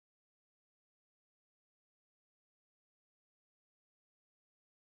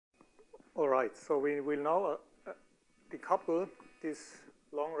All right, so we will now decouple this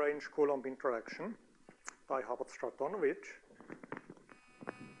long-range Coulomb interaction by Hubbard-Stratonovich.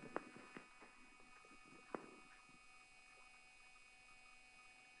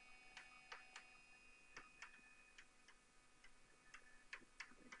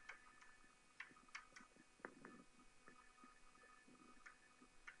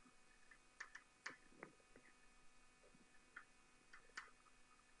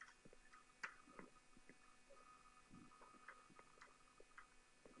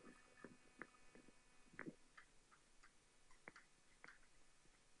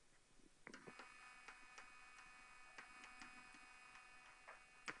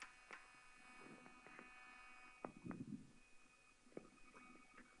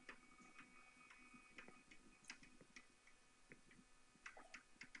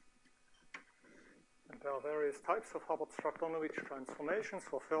 There are various types of Hubbard-Stratonovich transformations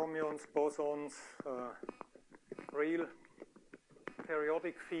for fermions, bosons, real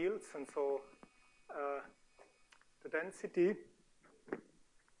periodic fields, and so the density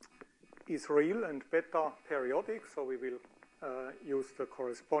is real and beta periodic, so we will use the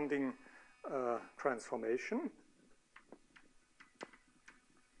corresponding transformation.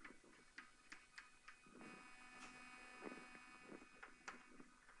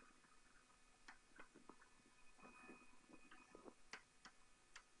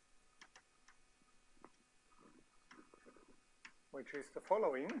 Which is the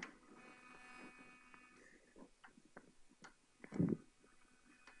following.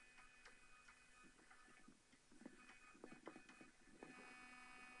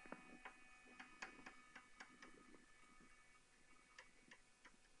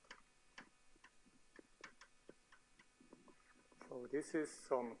 So this is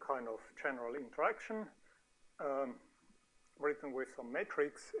some kind of general interaction written with some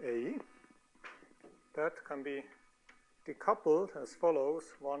matrix A that can be decoupled as follows: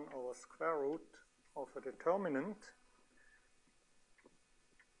 1 over square root of a determinant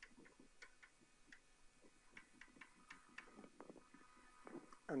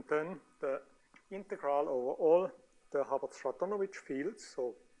and then the integral over all the Hubbard-Stratonovich fields.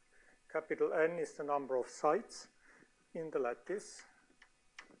 So capital N is the number of sites in the lattice,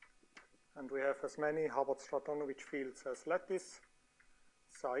 and we have as many Hubbard-Stratonovich fields as lattice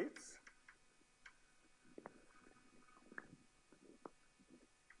sites.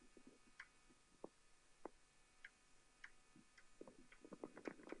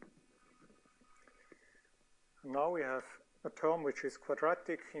 Now we have a term which is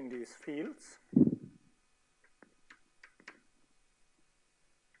quadratic in these fields.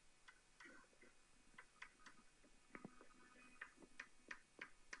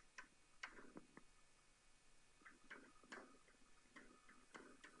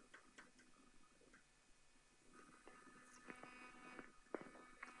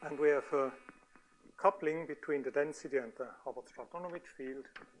 And we have a coupling between the density and the Hubbard-Stratonovich field.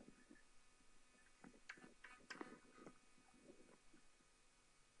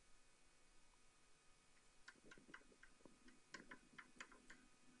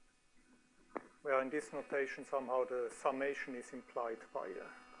 Where in this notation somehow the summation is implied by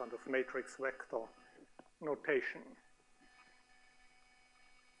a kind of matrix vector notation.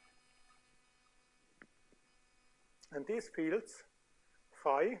 And these fields,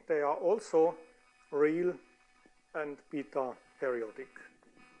 phi, they are also real and beta periodic.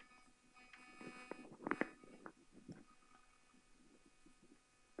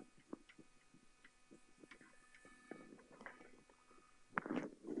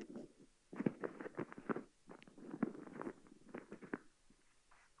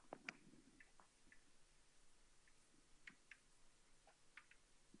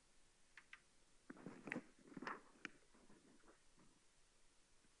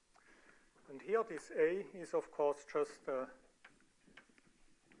 And here this A is of course just the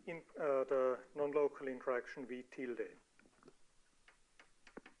non-local interaction V tilde.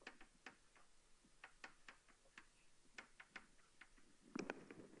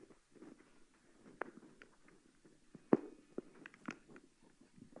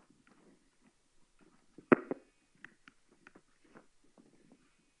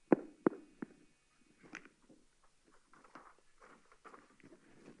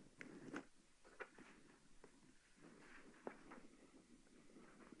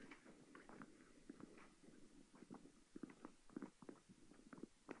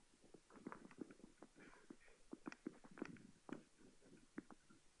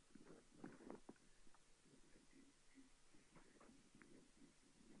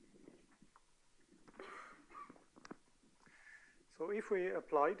 So if we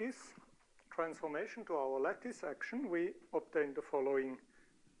apply this transformation to our lattice action, we obtain the following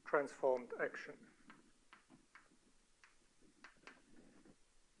transformed action.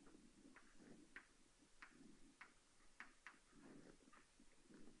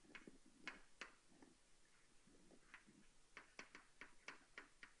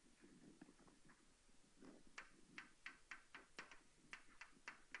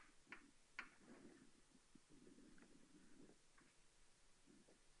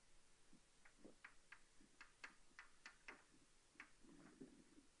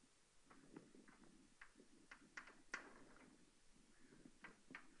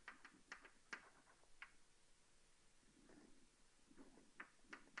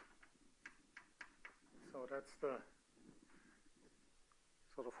 So that's the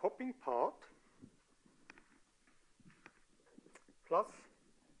sort of hopping part, plus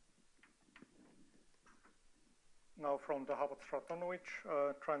now from the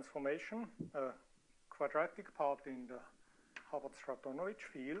Hubbard-Stratonovich transformation, a quadratic part in the Hubbard-Stratonovich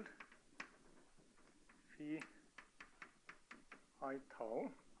field, phi I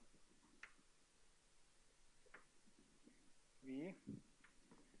tau v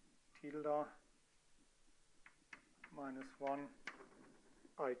tilde minus 1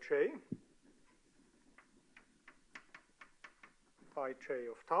 ij phi j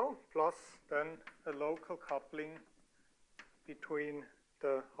of tau, plus then a local coupling between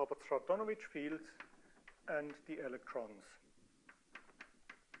the Hubbard-Stratonovich fields and the electrons.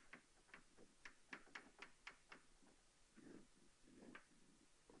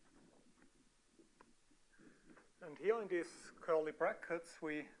 And here in these curly brackets,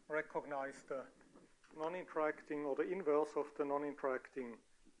 we recognize the non-interacting, or the inverse of the non-interacting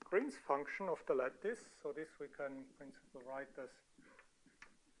Green's function of the lattice. So this we can in principle write as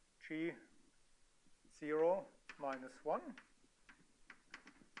G0 minus 1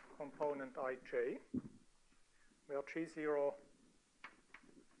 component ij, where G0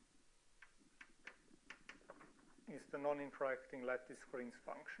 is the non-interacting lattice Green's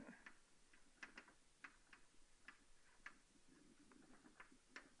function.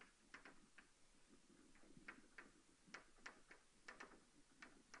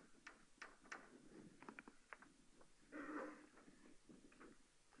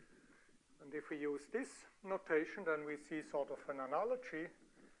 And if we use this notation, then we see sort of an analogy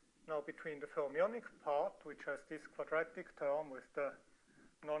now between the fermionic part, which has this quadratic term with the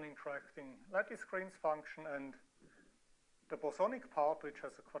non-interacting lattice Green's function, and the bosonic part, which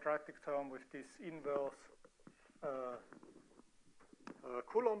has a quadratic term with this inverse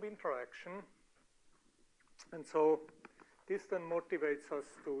Coulomb interaction. And so this then motivates us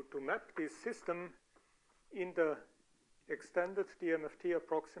to map this system in the extended DMFT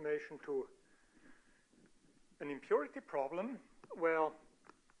approximation to an impurity problem where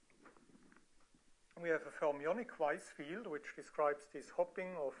we have a fermionic Weiss field which describes this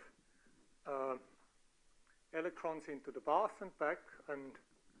hopping of electrons into the bath and back, and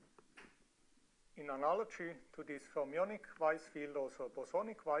in analogy to this fermionic Weiss field, also a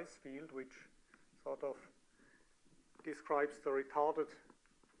bosonic Weiss field which sort of describes the retarded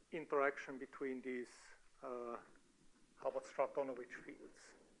interaction between these Hubbard-Stratonovich fields.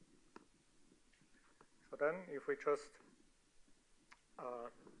 So then if we just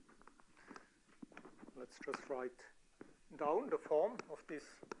let's just write down the form of this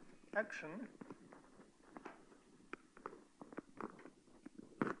action.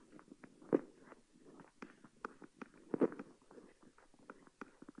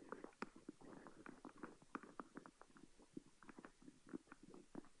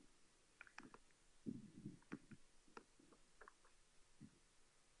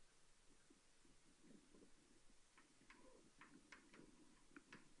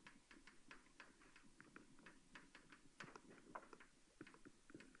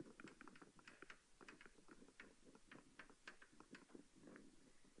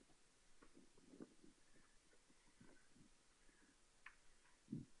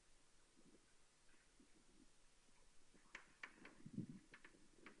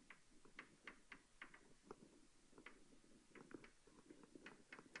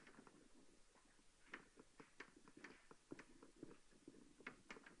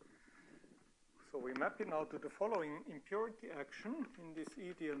 So we map it now to the following impurity action in this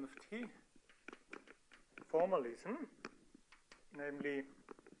EDMFT formalism, namely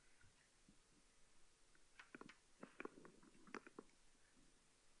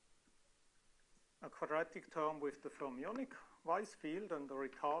a quadratic term with the fermionic Weiss field and the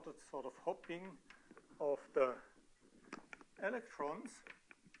retarded sort of hopping of the electrons.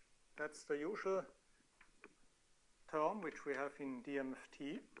 That's the usual term which we have in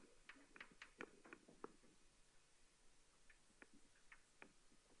DMFT.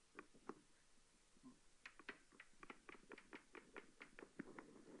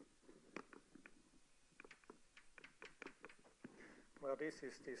 where this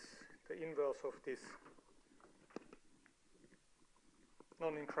is the inverse of this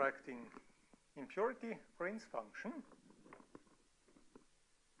non-interacting impurity Green's function.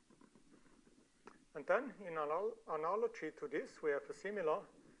 And then, in analogy to this, we have a similar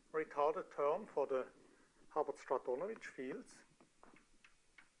retarded term for the Hubbard-Stratonovich fields.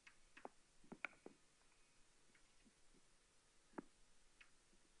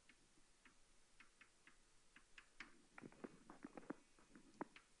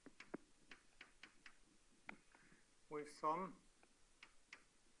 With some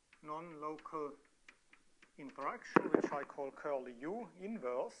non-local interaction, which I call curly U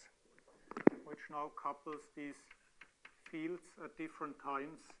inverse, which now couples these fields at different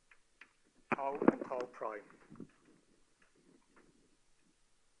times, tau and tau prime.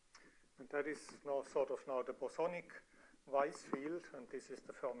 And that is now sort of the bosonic Weiss field, and this is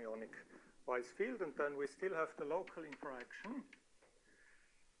the fermionic Weiss field. And then we still have the local interaction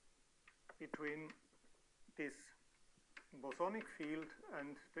between this bosonic field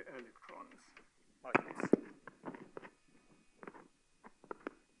and the electrons, like this.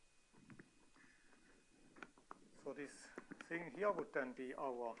 So this thing here would then be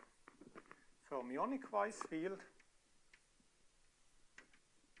our fermionic Weiss field.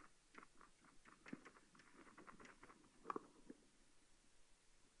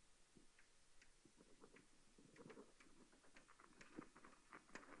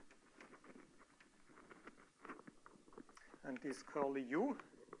 And this curly U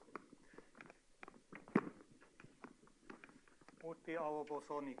would be our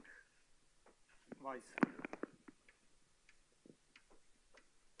bosonic Weiss field.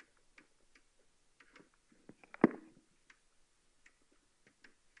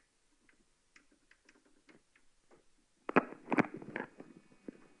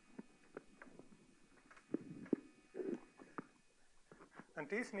 And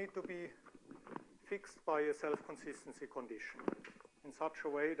these need to be fixed by a self-consistency condition in such a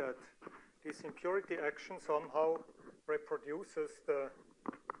way that this impurity action somehow reproduces the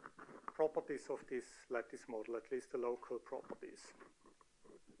properties of this lattice model, at least the local properties.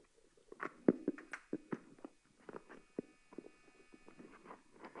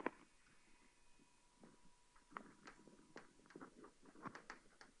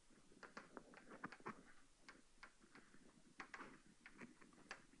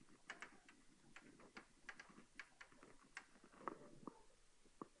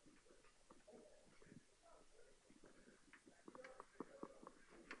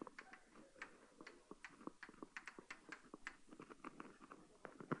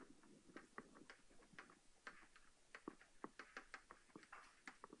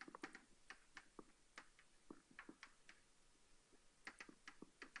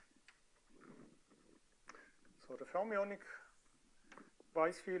 So the fermionic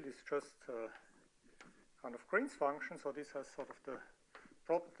Weiss field is just kind of Green's function. So this has sort of the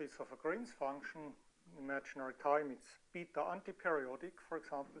properties of a Green's function. In imaginary time, it's beta antiperiodic. For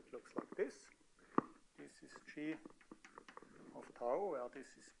example, it looks like this. This is G of tau, where this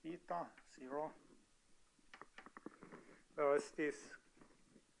is beta, 0. Whereas this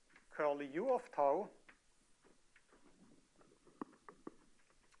curly U of tau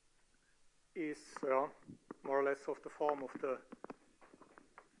is more or less of the form of the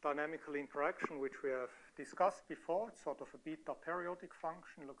dynamical interaction which we have discussed before. It's sort of a beta periodic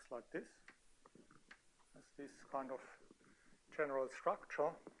function, looks like this. Has this kind of general structure.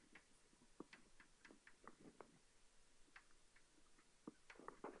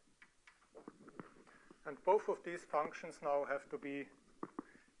 And both of these functions now have to be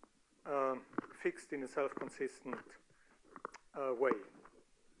fixed in a self-consistent way.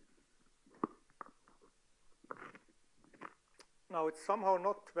 Now, it's somehow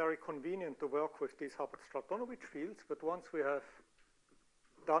not very convenient to work with these Hubbard-Stratonovich fields, but once we have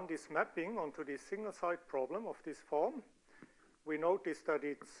done this mapping onto this signal-side problem of this form, we notice that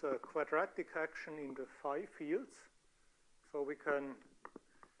it's a quadratic action in the phi fields. So we can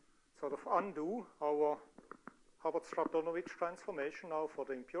sort of undo our Hubbard-Stratonovich transformation now for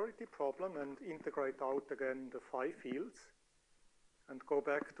the impurity problem and integrate out again the phi fields and go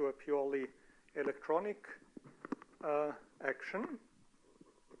back to a purely electronic action.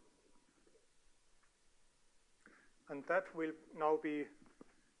 And that will now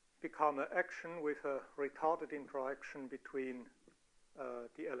become an action with a retarded interaction between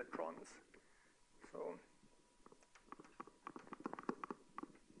the electrons. So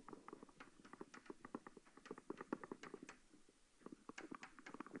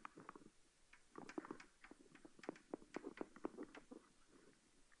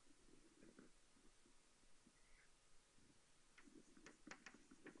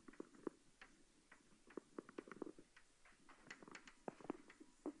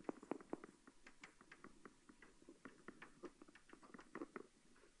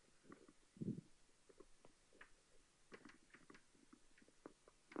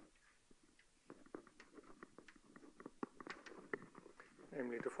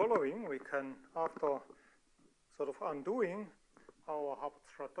namely the following. We can, after sort of undoing our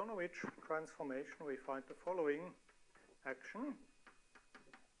Hubbard-Stratonovich transformation, we find the following action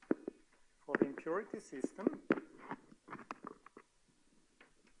for the impurity system.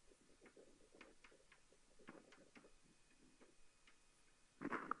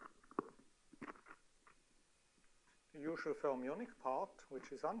 The usual fermionic part,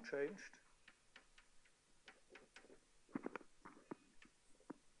 which is unchanged,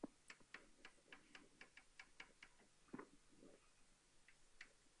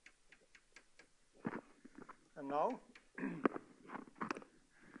 and now,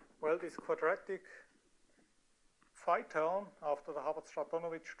 well, this quadratic phi term after the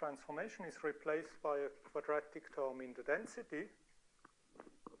Hubbard-Stratonovich transformation is replaced by a quadratic term in the density,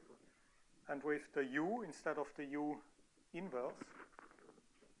 and with the u instead of the u inverse,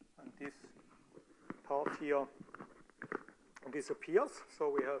 and this part here disappears, so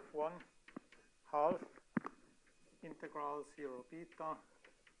we have 1/2 integral 0 beta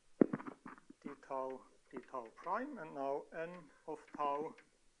d tau prime, and now n of tau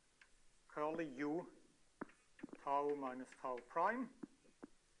curly u tau minus tau prime,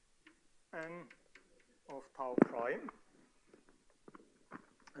 n of tau prime.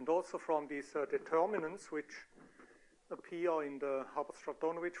 And also from these determinants which appear in the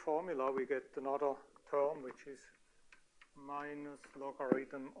Hubbard-Stratonovich formula, we get another term which is minus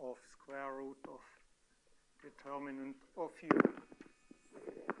logarithm of square root of determinant of u.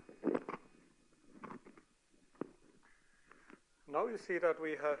 Now you see that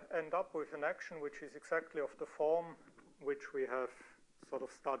we end up with an action which is exactly of the form which we have sort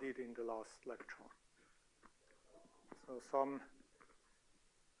of studied in the last lecture. So some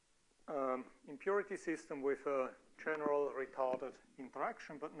impurity system with a general retarded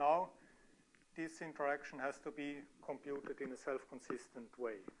interaction, but now this interaction has to be computed in a self-consistent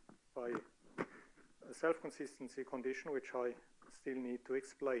way by a self-consistency condition which I still need to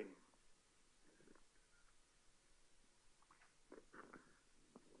explain.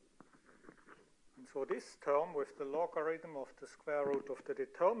 And so this term with the logarithm of the square root of the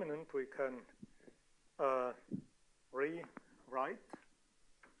determinant we can rewrite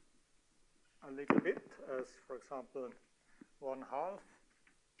a little bit as, for example, 1/2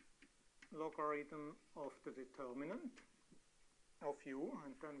 logarithm of the determinant of u,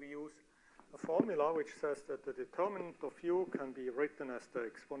 and then we use a formula which says that the determinant of u can be written as the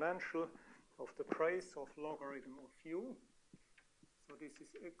exponential of the trace of logarithm of u. So this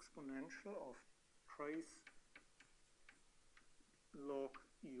is exponential of trace log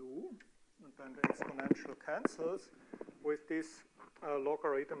u, and then the exponential cancels with this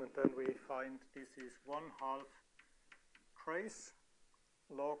logarithm, and then we find this is 1/2 trace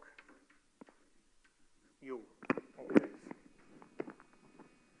log u. Okay.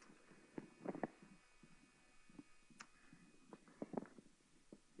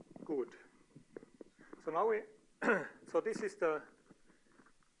 Good. So now so this is the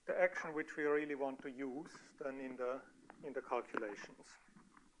action which we really want to use then in the calculations.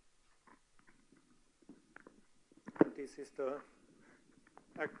 And this is the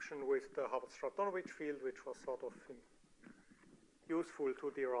action with the Hubbard-Stratonovich field, which was sort of useful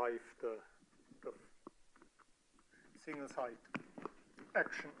to derive the single site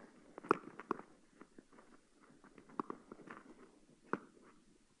action.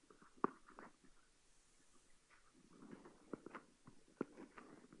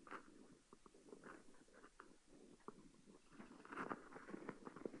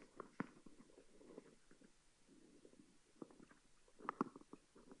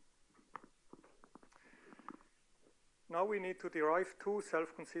 Now we need to derive two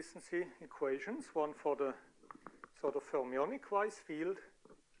self-consistency equations, one for the sort of fermionic-wise field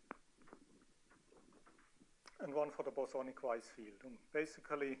and one for the bosonic-wise field. And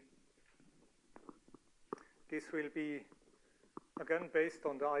basically, this will be, again, based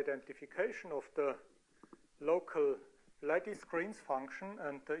on the identification of the local lattice-Green's function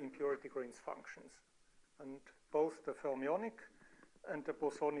and the impurity Green's functions, and both the fermionic and the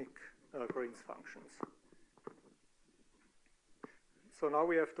bosonic Green's functions. So now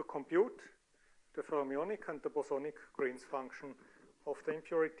we have to compute the fermionic and the bosonic Green's function of the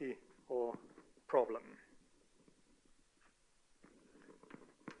impurity or problem.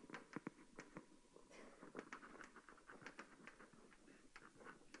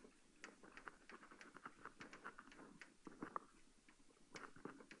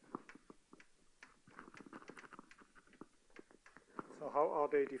 So how are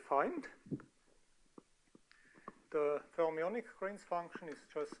they defined? The fermionic Green's function is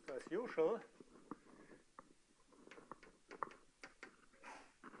just as usual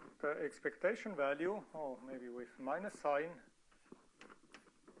the expectation value, or maybe with minus sign,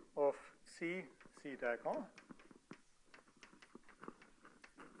 of C dagger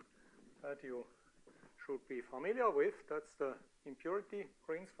that you should be familiar with. That's the impurity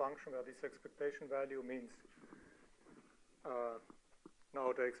Green's function, where this expectation value means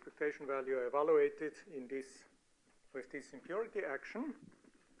now the expectation value evaluated in this with this impurity action.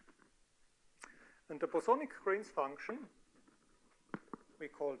 And the bosonic Green's function we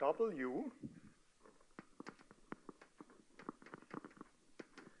call W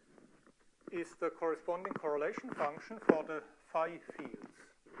is the corresponding correlation function for the phi fields.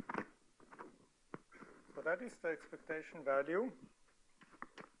 So that is the expectation value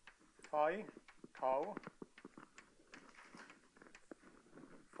phi tau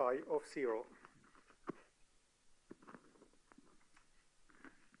phi of 0.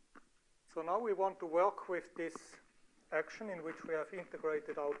 So now we want to work with this action in which we have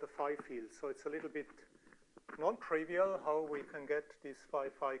integrated out the phi field. So it's a little bit non-trivial how we can get this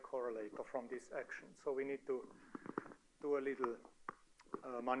phi correlator from this action. So we need to do a little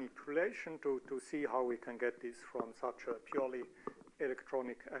manipulation to see how we can get this from such a purely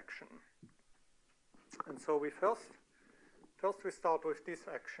electronic action. And so we first we start with this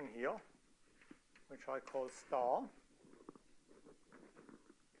action here, which I call star.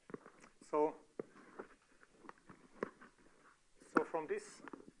 So from this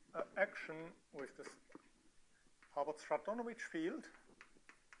action with the Hubbard-Stratonovich field,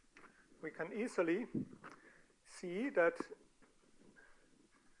 we can easily see that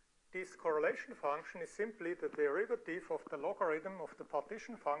this correlation function is simply the derivative of the logarithm of the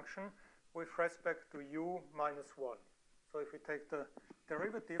partition function with respect to u minus 1. So if we take the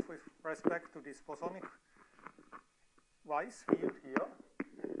derivative with respect to this bosonic Weiss field here,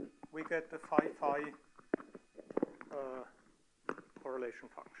 we get the phi correlation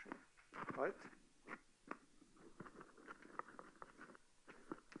function, right?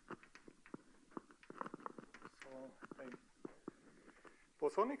 So the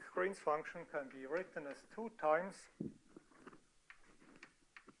bosonic Green's function can be written as 2 times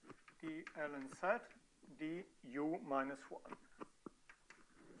d ln z du minus 1.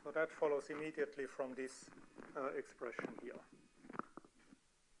 So that follows immediately from this expression here.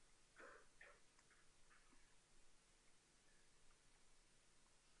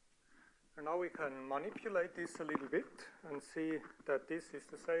 And now we can manipulate this a little bit and see that this is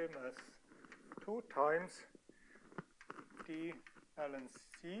the same as 2 times d ln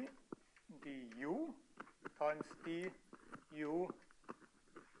c du times du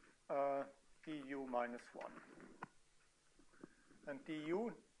minus 1. And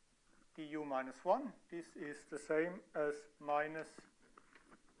du minus 1, this is the same as minus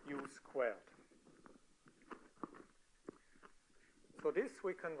u squared. So this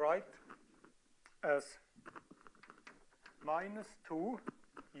we can write as minus 2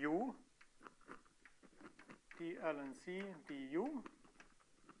 u d ln c du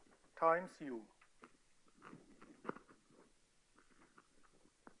times u.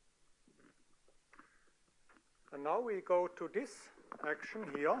 And now we go to this action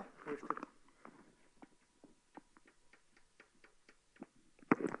here with the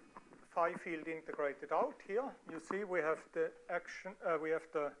phi field integrated out here. You see we have the action, we have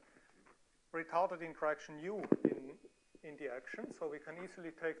the retarded interaction u in the action, so we can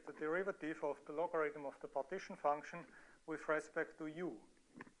easily take the derivative of the logarithm of the partition function with respect to u.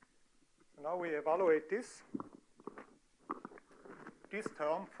 So now we evaluate this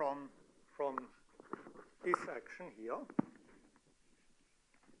term from this action here.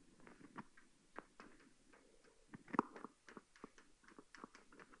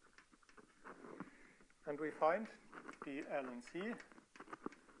 And we find d ln c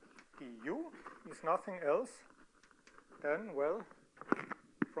du is nothing else than, well,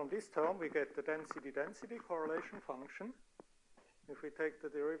 from this term we get the density-density correlation function. If we take the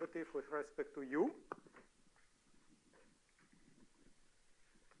derivative with respect to u,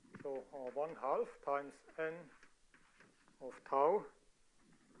 so 1/2 times n of tau,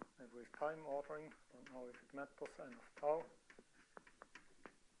 and with time ordering, don't know if it matters, n of tau,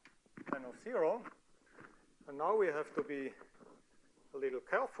 n of 0. And now we have to be a little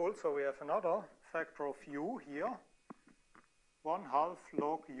careful, so we have another factor of u here, 1/2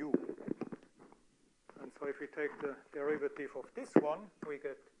 log u. And so if we take the derivative of this one, we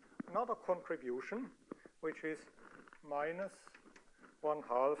get another contribution, which is minus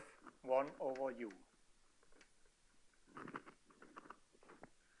 1/2 1 over u.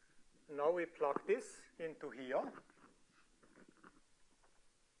 Now we plug this into here.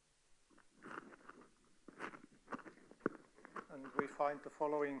 And and we find the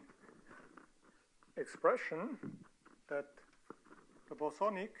following expression, that the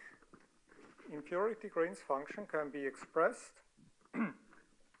bosonic impurity Green's function can be expressed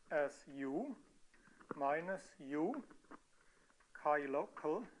as U minus U chi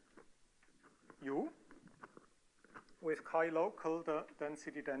local U, with chi local the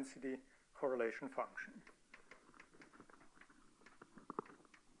density-density correlation function.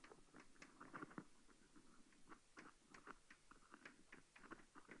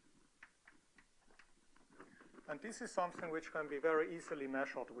 And this is something which can be very easily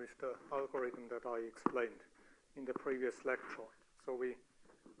measured with the algorithm that I explained in the previous lecture. So we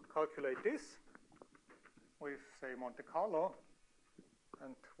calculate this with, say, Monte Carlo,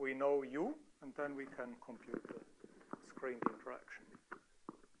 and we know U, and then we can compute the screened interaction.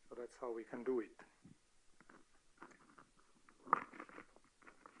 So that's how we can do it.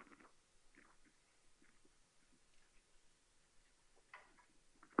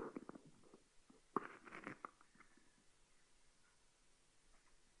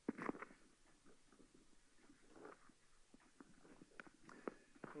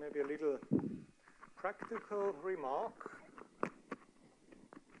 Maybe a little practical remark.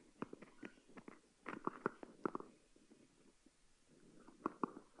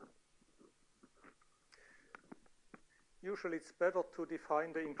 Usually it's better to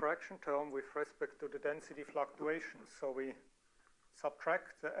define the interaction term with respect to the density fluctuations. So we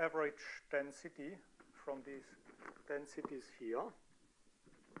subtract the average density from these densities here.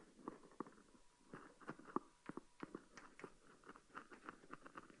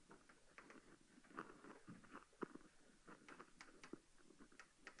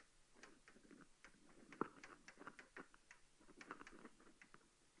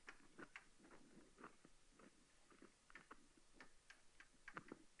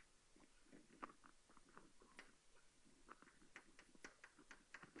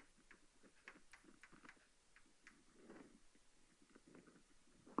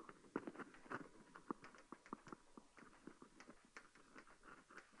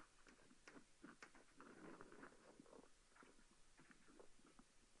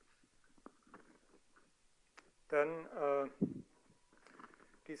 Then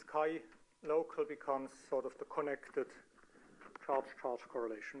this chi local becomes sort of the connected charge-charge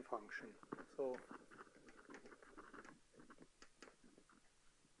correlation function. So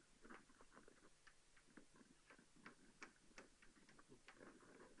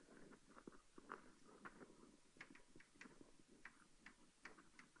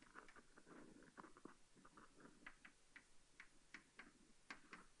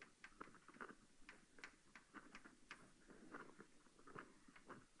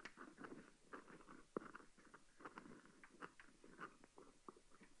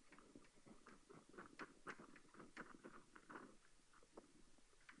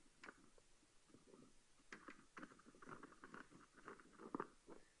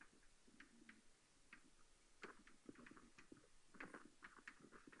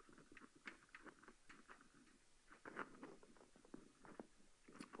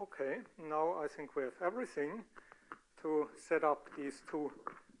okay, now I think we have everything to set up these two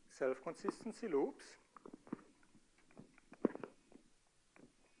self-consistency loops.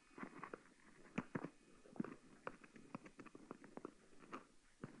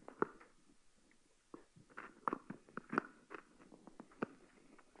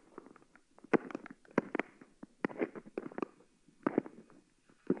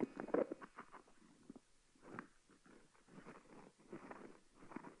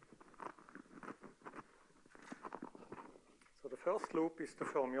 First loop is the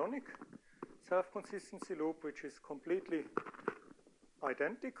fermionic self-consistency loop, which is completely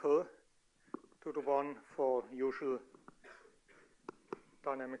identical to the one for usual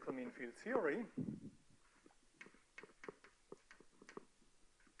dynamical mean field theory.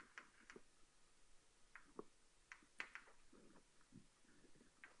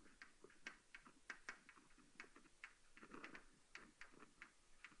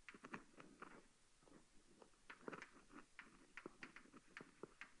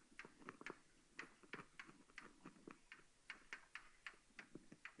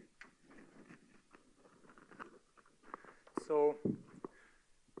 So,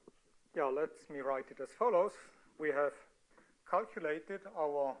 yeah, let me write it as follows. We have calculated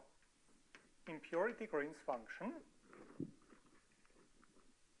our impurity Green's function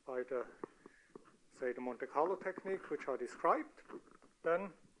by the, say, the Monte Carlo technique, which I described. Then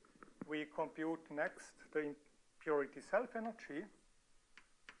we compute next the impurity self-energy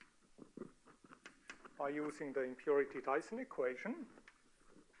by using the impurity Dyson equation.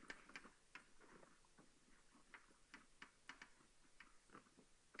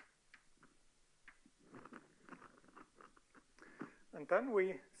 then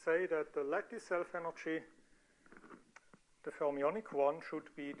we say that the lattice self-energy, the fermionic one, should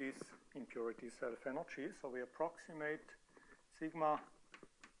be this impurity self-energy. So we approximate sigma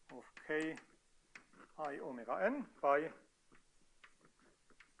of k I omega n by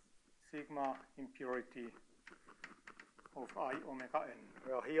sigma impurity of I omega n,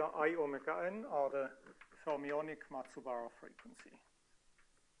 where here I omega n are the fermionic Matsubara frequency.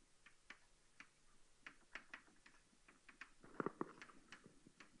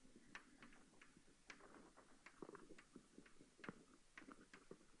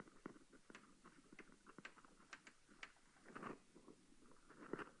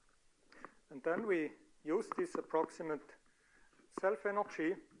 And then we use this approximate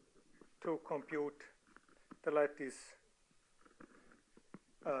self-energy to compute the lattice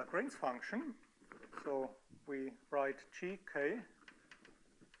Green's function. So we write gk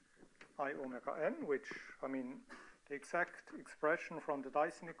I omega n, which, I mean, the exact expression from the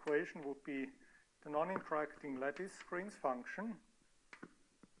Dyson equation would be the non-interacting lattice Green's function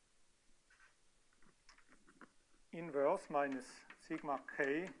inverse minus sigma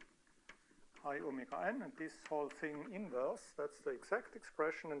k I omega n, and this whole thing inverse, that's the exact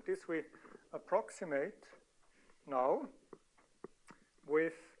expression, and this we approximate now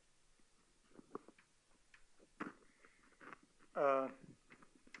with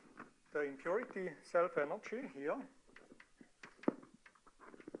the impurity self-energy here.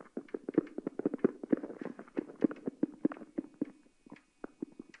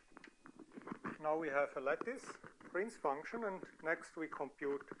 Now we have a lattice Green's function, and next we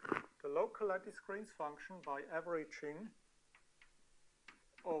compute the local lattice Green's function by averaging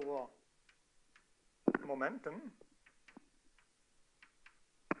over momentum.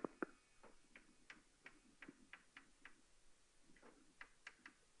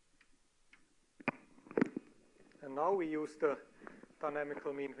 And now we use the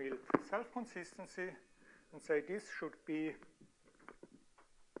dynamical mean field self-consistency and say this should be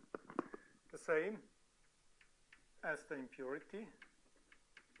the same as the impurity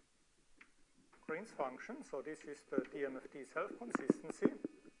Green's function. So this is the DMFT self-consistency.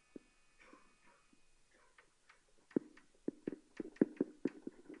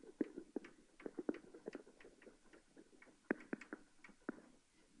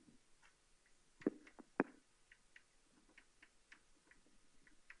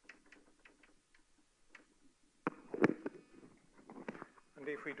 And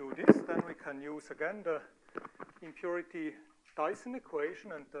if we do this, then we can use again the impurity Dyson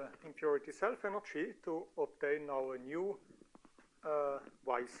equation and the impurity self-energy to obtain now a new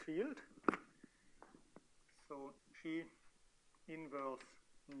Weiss field. So G inverse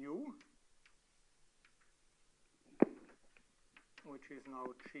nu, which is now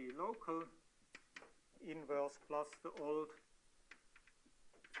G local inverse plus the old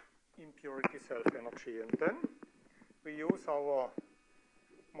impurity self-energy. And then we use our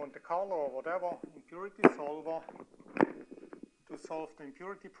Monte Carlo or whatever impurity solver to solve the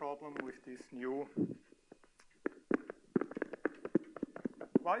impurity problem with this new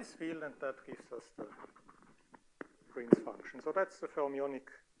Weiss field, and that gives us the Green's function. So that's the fermionic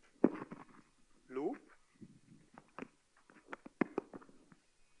loop.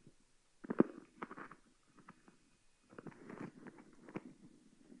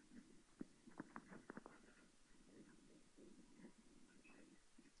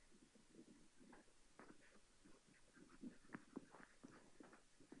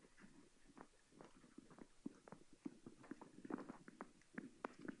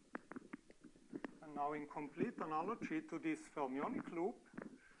 Now, in complete analogy to this fermionic loop,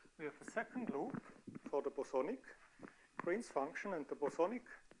 we have a second loop for the bosonic Green's function and the bosonic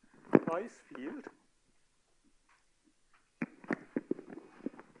Weiss field.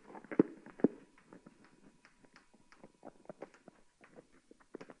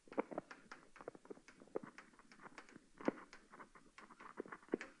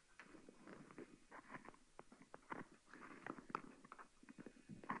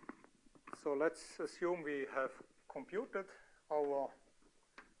 So let's assume we have computed our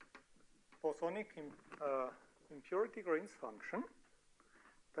bosonic impurity Green's function.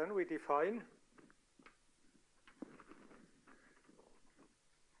 Then we define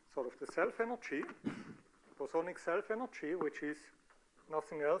sort of the self-energy, bosonic self-energy, which is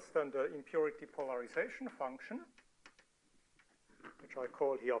nothing else than the impurity polarization function, which I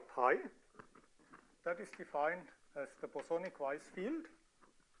call here pi. That is defined as the bosonic Weiss field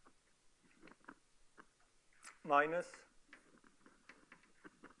minus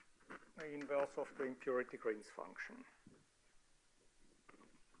the inverse of the impurity Green's function.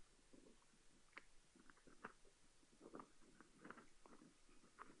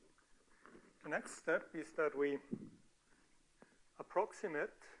 next step is that we approximate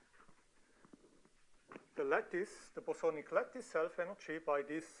the lattice, the bosonic lattice self-energy by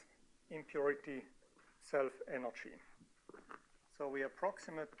this impurity self-energy. So we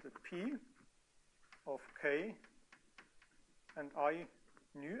approximate the P of K and I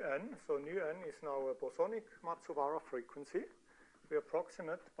nu n. So nu n is now a bosonic Matsubara frequency. We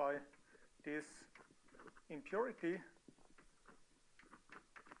approximate by this impurity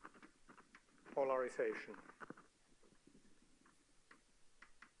polarization.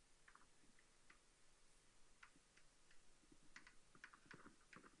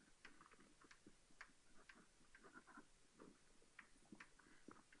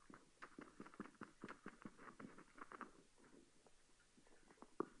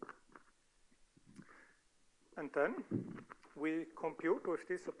 And then we compute with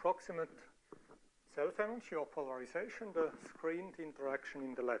this approximate self-energy or polarization the screened interaction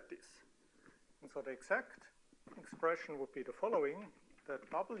in the lattice. And so the exact expression would be the following, that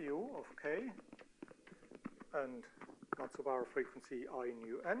W of K and Matsubara frequency I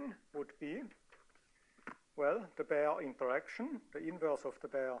nu n would be, well, the Baire interaction, the inverse of the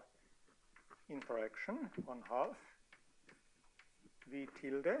Baire interaction, 1/2 V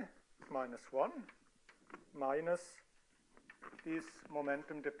tilde minus 1 minus this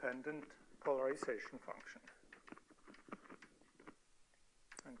momentum-dependent polarization function.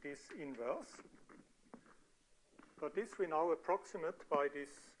 And this inverse. But this we now approximate by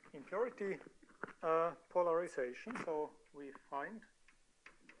this impurity polarization. So we find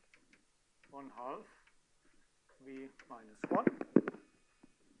 1/2 V minus 1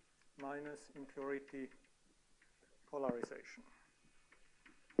 minus impurity polarization.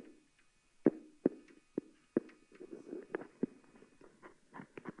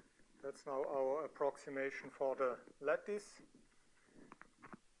 That's now our approximation for the lattice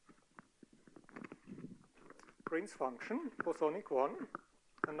Green's function, bosonic 1.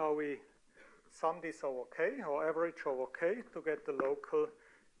 And now we sum this over K, or average over K, to get the local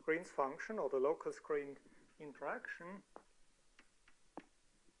Green's function, or the local screened interaction.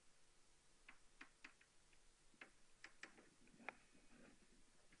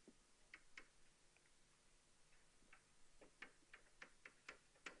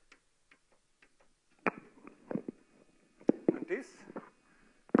 This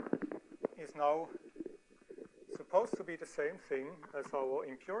is now supposed to be the same thing as our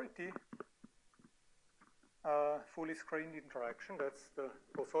impurity fully screened interaction. That's the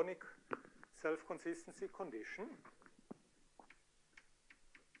bosonic self-consistency condition.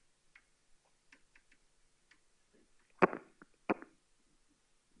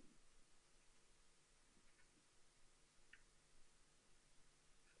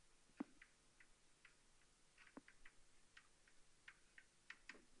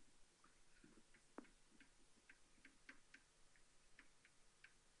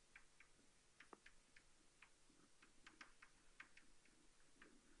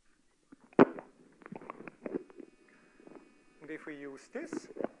 If we use this,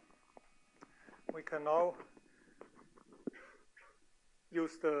 we can now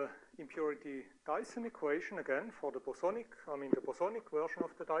use the impurity Dyson equation again for the bosonic, the bosonic version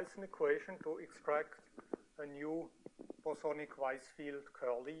of the Dyson equation to extract a new bosonic Weiss field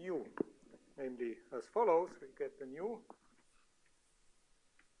curly U. Namely, as follows, we get the new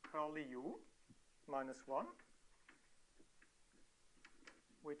curly U minus 1,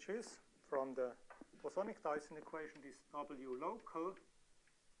 which is from the bosonic Dyson equation, this W local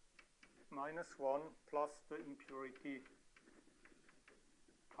minus 1 plus the impurity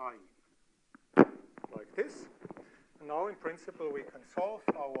I, like this. And now in principle we can solve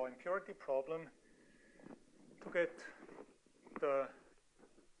our impurity problem to get the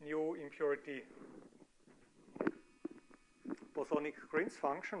new impurity bosonic Green's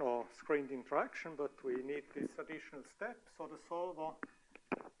function or screened interaction, but we need this additional step. So the solver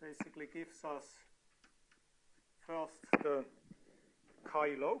basically gives us first the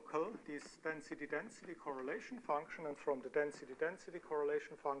chi local, this density-density correlation function, and from the density-density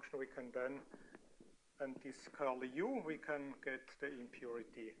correlation function we can then, and this curly U, we can get the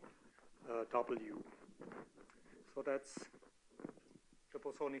impurity W. So that's the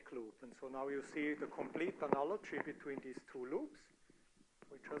bosonic loop. And so now you see the complete analogy between these two loops.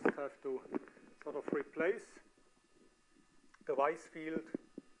 We just have to sort of replace the Weiss field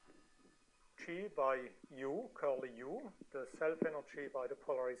G by U, curly U, the self-energy by the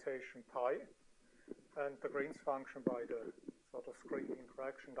polarization pi, and the Green's function by the sort of screened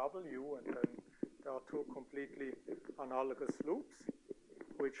interaction W, and then there are two completely analogous loops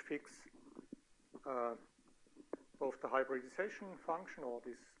which fix both the hybridization function or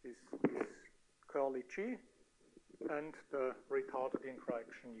this curly G and the retarded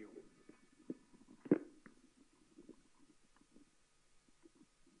interaction U.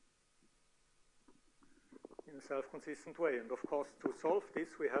 In a self-consistent way. And of course, to solve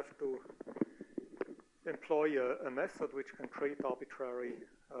this, we have to employ a method which can create arbitrary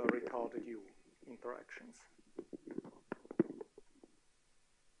retarded U interactions.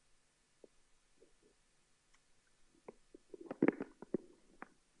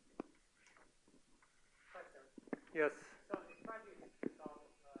 Yes. So it's probably solve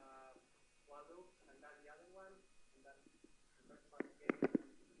one loop and then the other one, and then the first one again.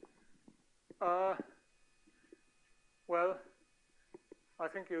 Well, I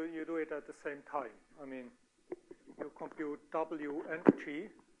think you do it at the same time. I mean, you compute W and G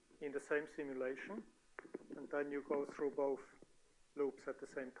in the same simulation, and then you go through both loops at the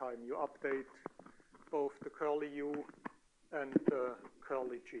same time. You update both the curly U and the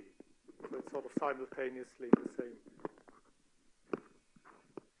curly G. So it's sort of simultaneously the same.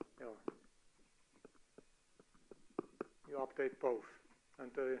 Yeah. You update both.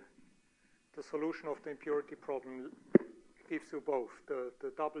 And the solution of the impurity problem gives you both,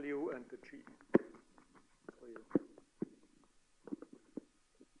 the W and the G. So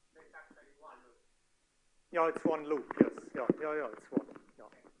it's actually one loop. Yeah, it's one loop, yes. Yeah, it's one. Yeah.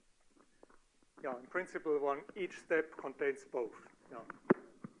 Yeah, in principle, each step contains both. Yeah.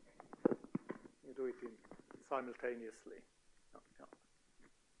 You do it simultaneously. Yeah.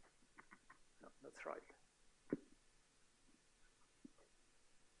 That's right.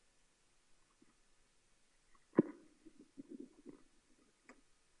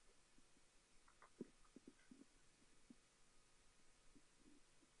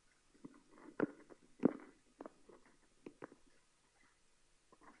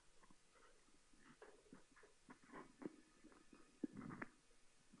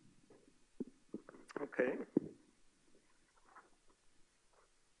 Okay.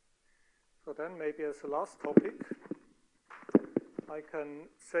 So then maybe as a last topic, I can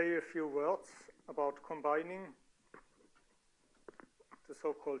say a few words about combining the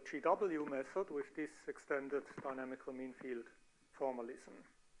so-called GW method with this extended dynamical mean field formalism.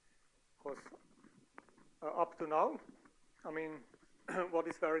 Because up to now, I mean, what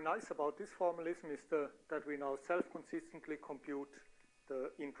is very nice about this formalism is that we now self-consistently compute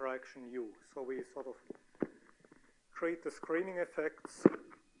the interaction U. So we sort of create the screening effects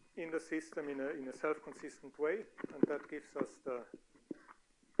in the system in a self-consistent way, and that gives us the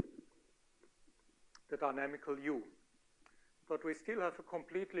dynamical U. But we still have a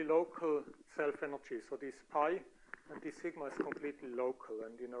completely local self-energy. So this pi and this sigma is completely local.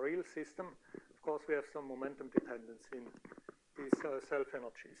 And in a real system, of course, we have some momentum dependence in these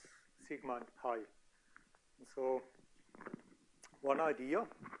self-energies, sigma and pi. And so one idea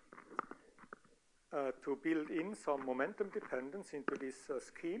to build in some momentum dependence into this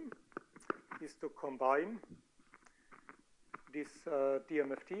scheme is to combine this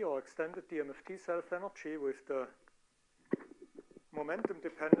DMFT or extended DMFT self-energy with the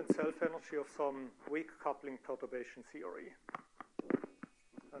momentum-dependent self-energy of some weak coupling perturbation theory.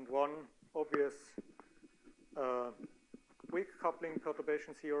 And one obvious weak coupling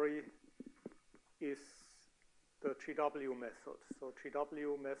perturbation theory is the GW method. So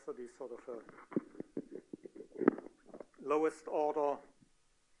GW method is sort of a lowest order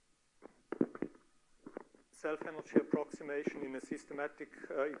self-energy approximation in a systematic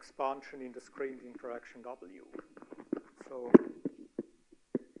expansion in the screened interaction W. So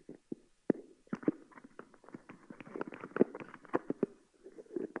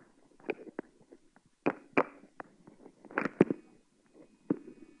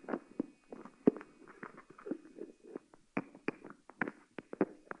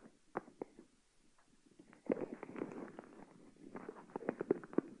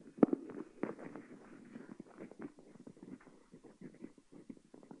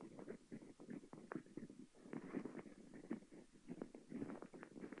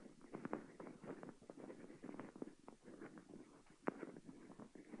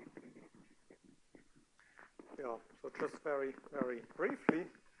yeah, so just very, very briefly,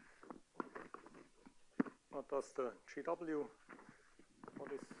 what is the GW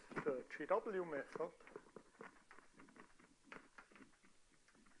method?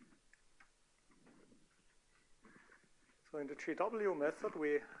 So in the GW method,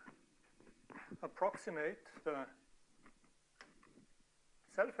 we approximate the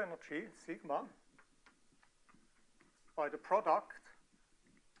self-energy, sigma, by the product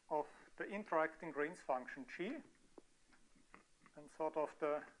of the interacting Green's function G and sort of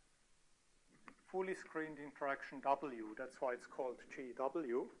the fully screened interaction W. That's why it's called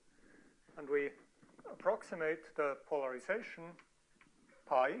GW. And we approximate the polarization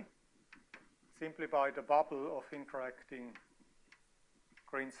pi simply by the bubble of interacting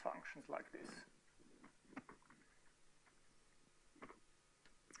Green's functions like this.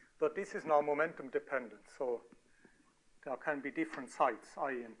 But this is now momentum dependent, so there can be different sites,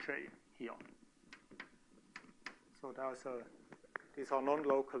 I and j, here. So these are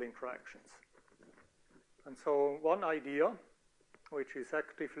non-local interactions. And so one idea, which is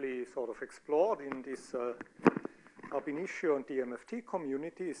actively sort of explored in this ab initio and DMFT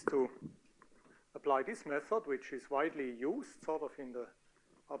community, is to apply this method, which is widely used sort of in the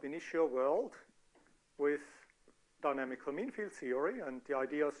ab initio world with dynamical mean field theory. And the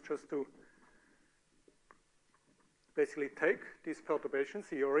idea is just to basically take this perturbation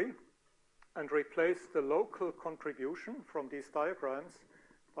theory and replace the local contribution from these diagrams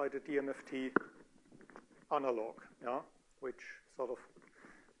by the DMFT analog, yeah, which sort of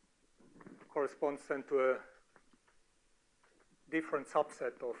corresponds then to a different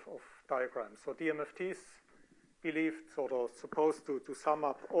subset of diagrams. So DMFT is believed sort of supposed to sum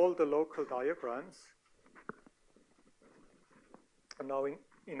up all the local diagrams. And now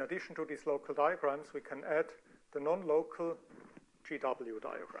in addition to these local diagrams, we can add the non-local GW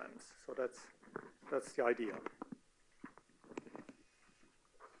diagrams. So that's the idea.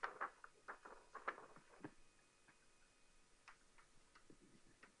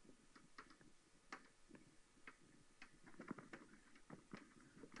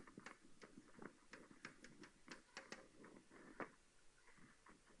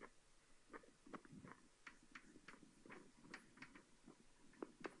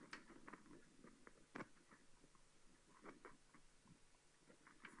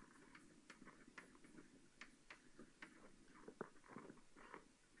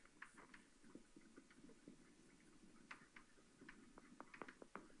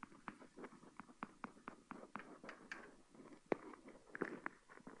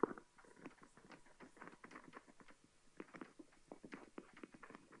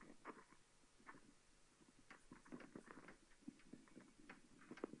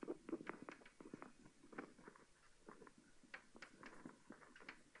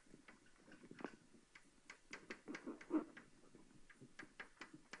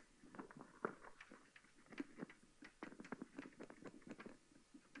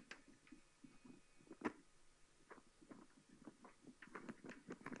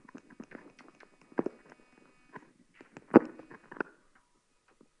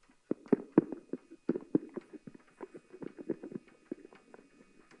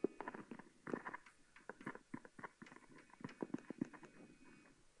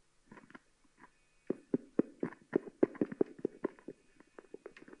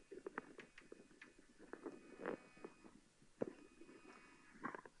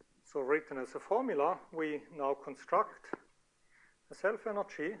 So written as a formula, we now construct a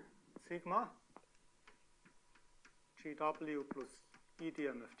self-energy sigma GW plus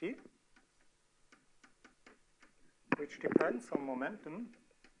EDMFT, which depends on momentum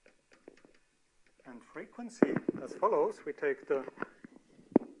and frequency as follows. We take the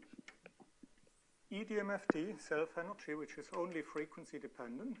EDMFT self-energy, which is only frequency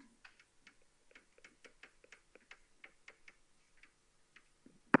dependent,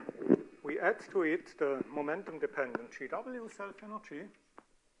 we add to it the momentum-dependent GW self-energy,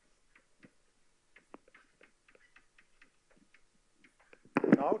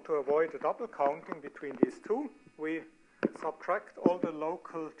 now to avoid a double counting between these two, we subtract all the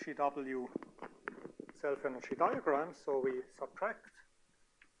local GW self-energy diagrams. So we subtract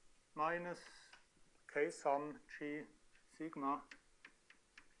minus K sum G sigma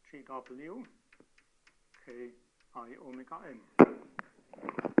GW K I omega n.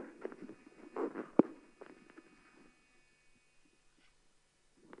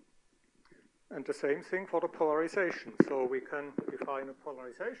 And the same thing for the polarization. So we can define a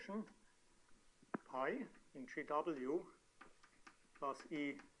polarization pi in GW plus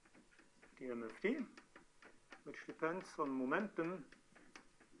E DMFT, which depends on momentum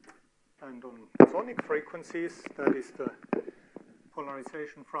and on sonic frequencies. That is the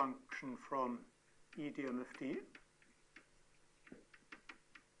polarization function from E DMFT.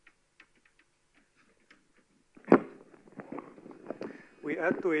 We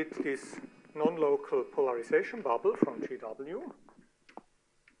add to it this non-local polarization bubble from GW.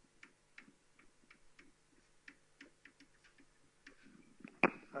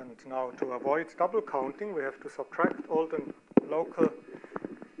 And now to avoid double counting, we have to subtract all the local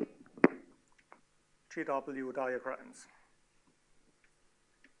GW diagrams.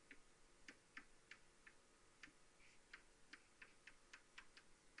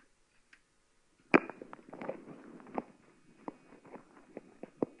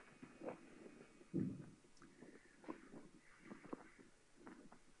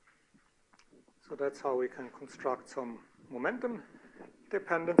 So that's how we can construct some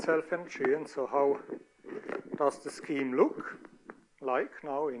momentum-dependent self-energy. And so how does the scheme look like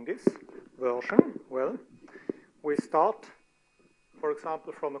now in this version? Well, we start, for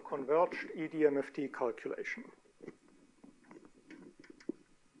example, from a converged EDMFT calculation.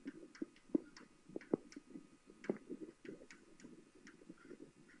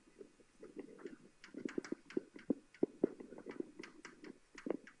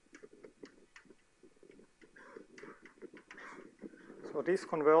 So this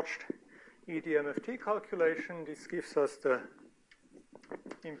converged EDMFT calculation, this gives us the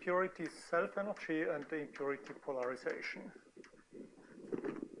impurity self-energy and the impurity polarization.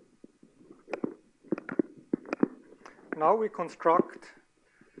 Now we construct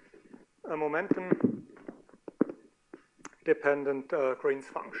a momentum-dependent Green's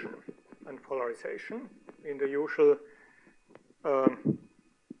function and polarization in the usual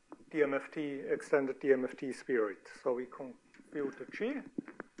DMFT, extended DMFT spirit. So we compute the G,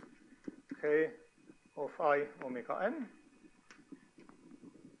 K of I omega n,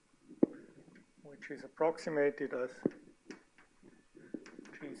 which is approximated as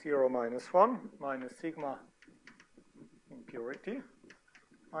G0 minus 1 minus sigma impurity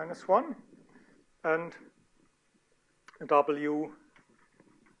minus 1, and W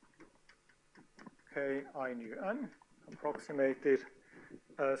K I nu n approximated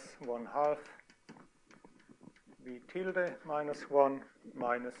as 1/2 V tilde minus 1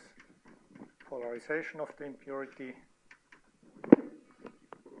 minus polarization of the impurity.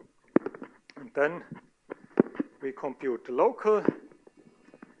 And then we compute the local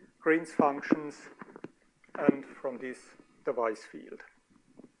Green's functions, and from this the Weiss field.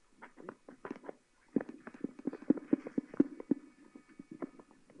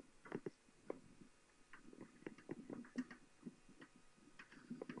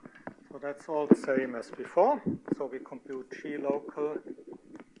 So that's all the same as before. So we compute G local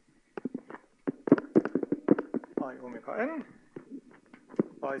I omega n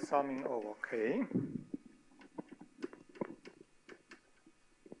by summing over K.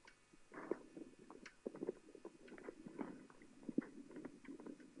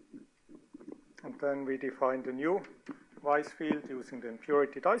 And then we define the new Weiss field using the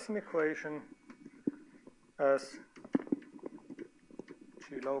impurity Dyson equation as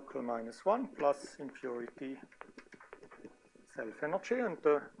G local minus 1 plus impurity self-energy, and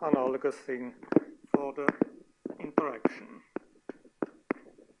the analogous thing for the interaction.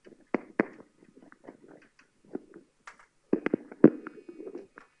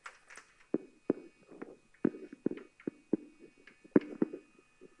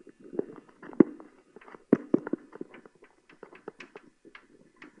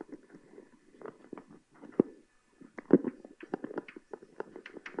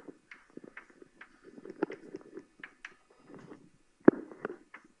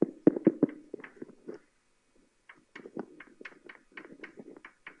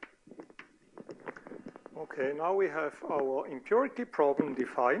 Okay, now we have our impurity problem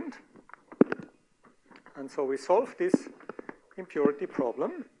defined. And so we solve this impurity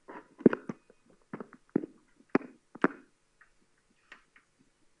problem.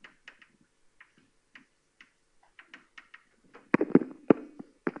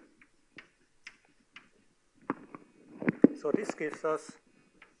 So this gives us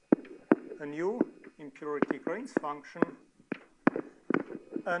a new impurity Green's function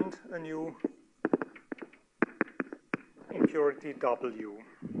and a new impurity W.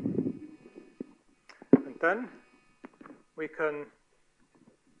 And then we can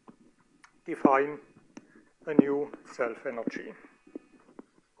define a new self-energy.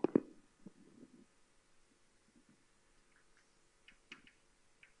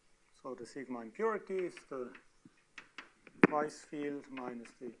 So the sigma impurity is the Weiss field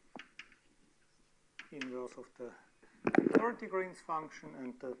minus the inverse of the impurity Green's function,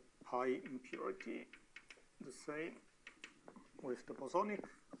 and the pi impurity the same with the bosonic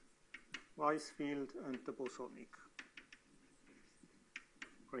Weiss field and the bosonic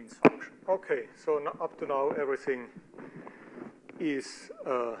Green's function. Okay, so up to now everything is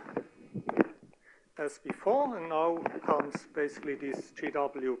as before, and now comes basically this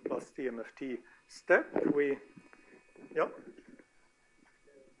GW plus DMFT step.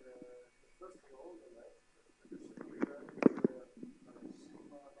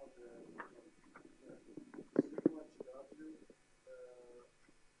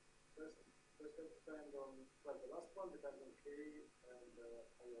 Depend on, well, the last one depends on K and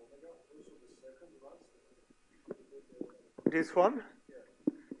I omega. Also the second last. This one?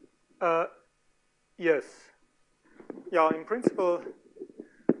 Yeah. Yes. Yeah, in principle,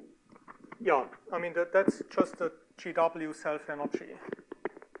 Yeah, I mean, that's just the GW self-energy,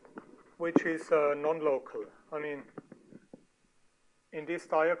 which is non-local. I mean, in this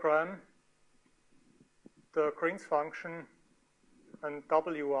diagram, the Green's function and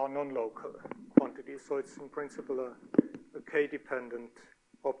W are non-local quantities, so it's in principle a K-dependent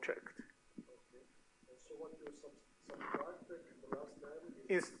object. Okay. And so what you subtracted in the last line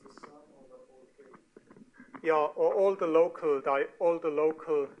is the sum over all K. Yeah, or all the local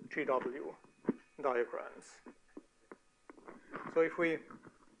GW diagrams. So if we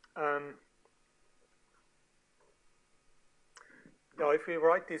if we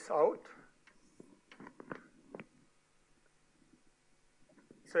write this out,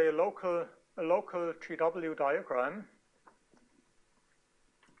 say a local GW diagram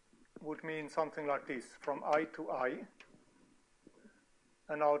would mean something like this, from I to I.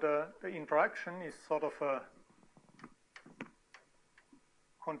 And now the interaction is sort of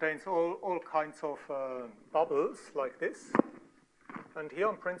contains all kinds of bubbles like this. And here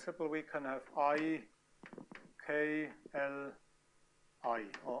in principle we can have I, K, L, I.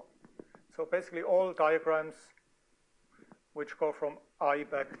 So basically all diagrams which go from I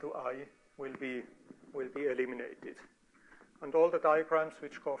back to I will be eliminated. And all the diagrams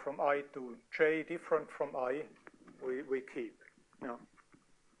which go from I to J different from I, we keep. Yeah.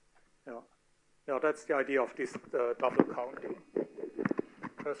 Yeah, that's the idea of this double counting.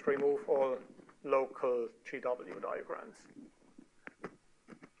 Just remove all local GW diagrams.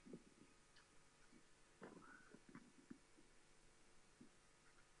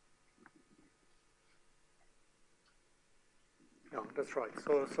 Yeah, that's right.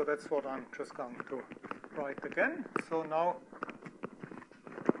 So that's what I'm just going to write again. So now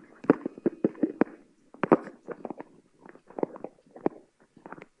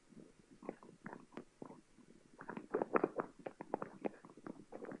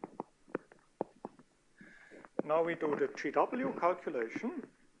we do the GW calculation.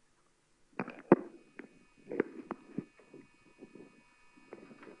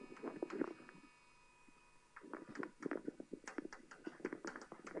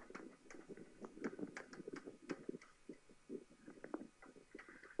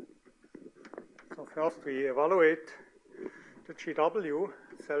 So first we evaluate the GW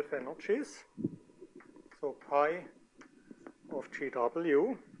self-energies. So pi of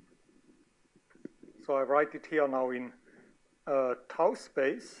GW. So I write it here now in tau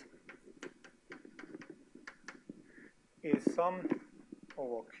space is sum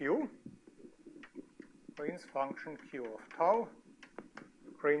over Q, Green's function Q of tau,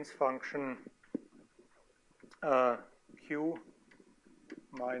 Green's function Q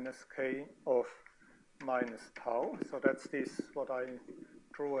minus K of minus tau. So that's this, what I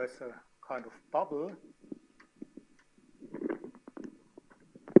drew as a kind of bubble.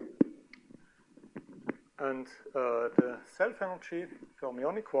 And the self-energy,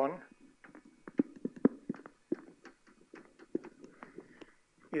 fermionic one,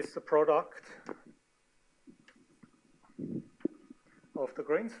 is the product of the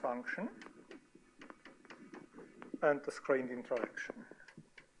Green's function and the screened interaction.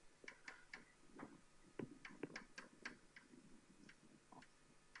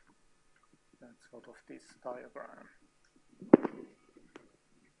 That's sort of this diagram.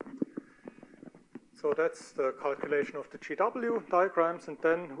 So that's the calculation of the GW diagrams, and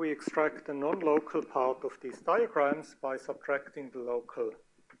then we extract the non-local part of these diagrams by subtracting the local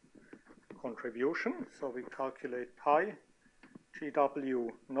contribution. So we calculate pi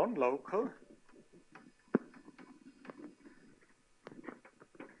GW non-local.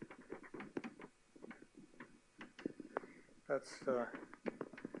 That's the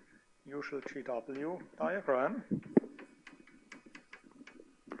usual GW diagram,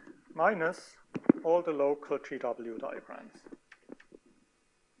 minus all the local GW diagrams.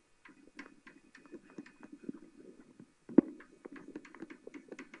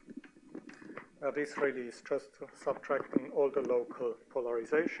 This really is just subtracting all the local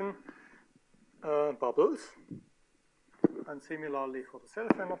polarization bubbles. And similarly for the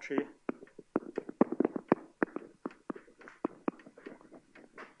self-energy,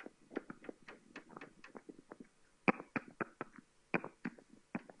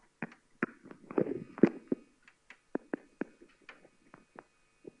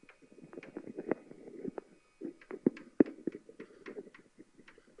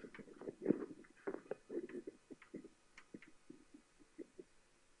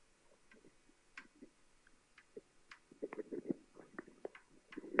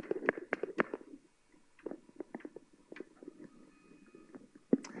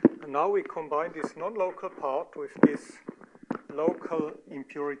 now we combine this non-local part with this local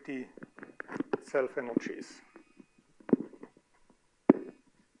impurity self-energies.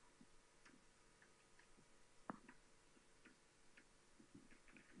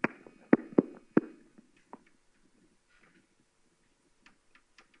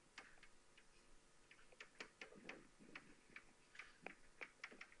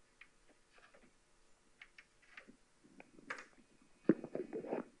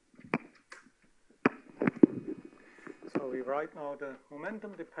 So we write now the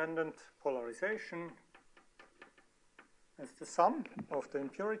momentum-dependent polarization as the sum of the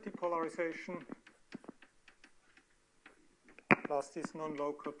impurity polarization plus this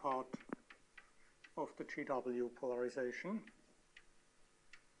non-local part of the GW polarization.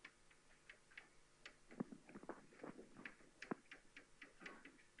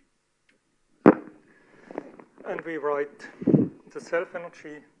 And we write the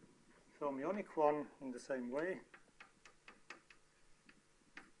self-energy fermionic one in the same way.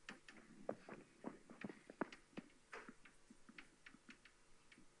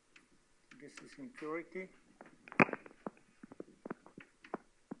 This is impurity.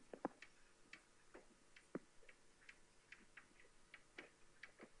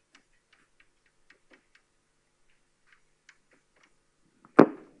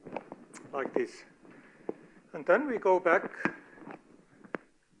 Like this. And then we go back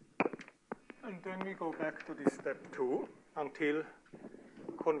to this step 2 until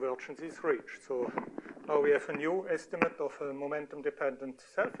convergence is reached. So now we have a new estimate of a momentum-dependent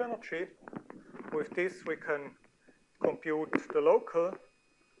self-energy. With this, we can compute the local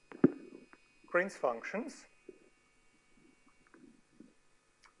Green's functions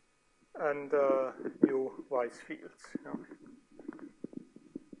and new Weiss fields. Yeah.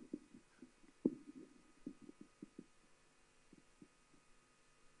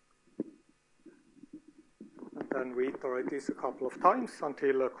 And then we iterate this a couple of times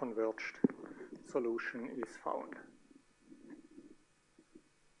until a converged solution is found.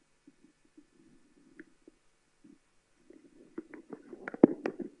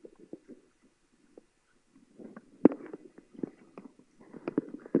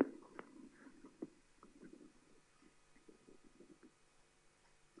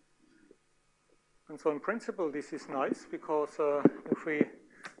 And so in principle, this is nice because if we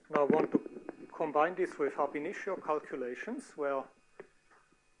now want to combine this with ab initio calculations, where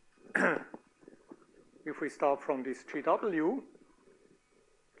if we start from this GW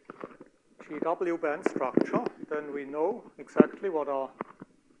band structure, then we know exactly what are,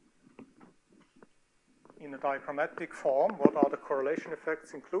 in a diagrammatic form, what are the correlation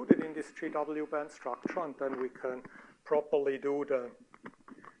effects included in this GW band structure, and then we can properly do the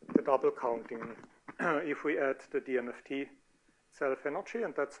double counting if we add the DMFT self-energy,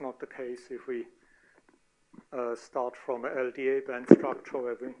 and that's not the case if we start from a LDA band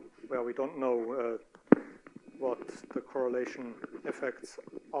structure where we don't know what the correlation effects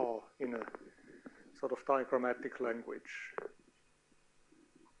are in a sort of diagrammatic language.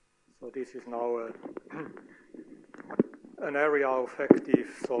 So this is now an area of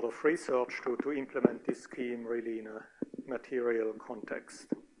active sort of research to implement this scheme really in a material context.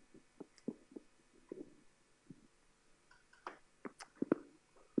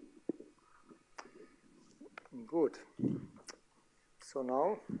 Good. So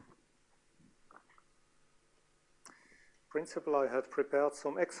now, in principle, I had prepared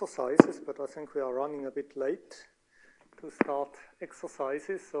some exercises, but I think we are running a bit late to start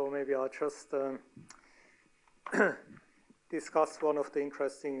exercises, so maybe I'll just discuss one of the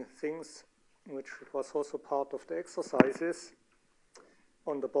interesting things, which was also part of the exercises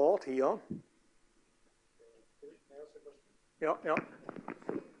on the board here. Yeah, yeah.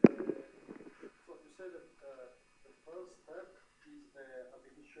 So you say that the first step is the ab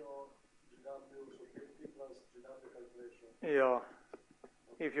initio GW, so KT plus GW calculation. Yeah,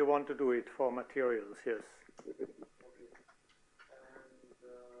 if you want to do it for materials, yes. Okay. And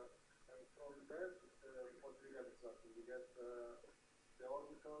from that, what do you get exactly? You get the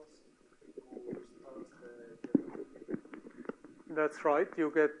orbitals to start the That's right.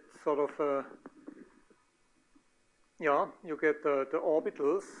 You get sort of you get the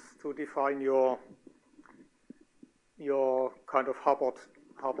orbitals to define your kind of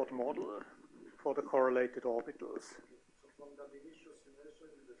Hubbard model for the correlated orbitals. So from the initial simulation,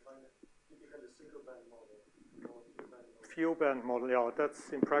 you define typically a single band model. Few band model, yeah.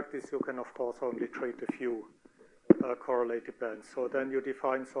 That's in practice. You can of course only treat a few correlated bands. So then you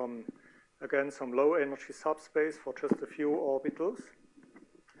define some low energy subspace for just a few orbitals,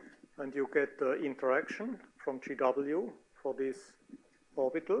 and you get the interaction from GW for these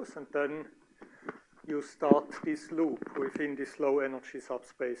orbitals, and then you start this loop within this low energy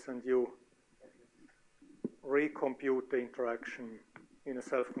subspace, and you recompute the interaction in a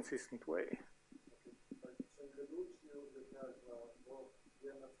self-consistent way. So in the loops you have both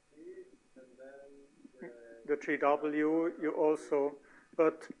DMFT and then the GW, you also,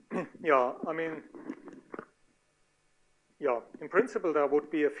 but yeah, I mean, yeah, in principle there would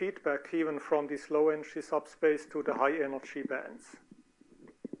be a feedback even from this low energy subspace to the high energy bands.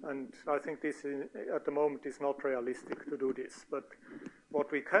 And I think this is, at the moment is not realistic to do this. But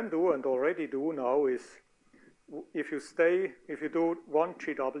what we can do and already do now is if you do one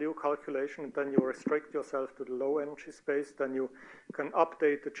GW calculation and then you restrict yourself to the low energy space, then you can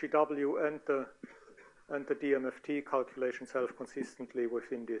update the GW and the DMFT calculation self-consistently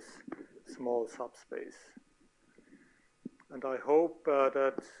within this small subspace. And I hope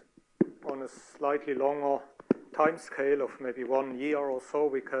that on a slightly longer time scale of maybe 1 year or so,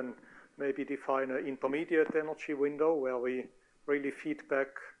 we can maybe define an intermediate energy window where we really feed back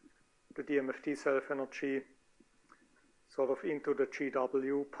the DMFT self-energy sort of into the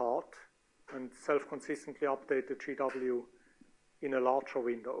GW part and self-consistently update the GW in a larger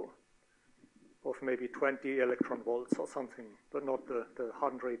window of maybe 20 electron volts or something, but not the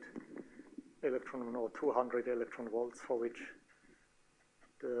 100 electron or 200 electron volts for which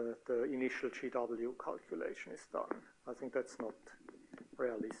the initial GW calculation is done. I think that's not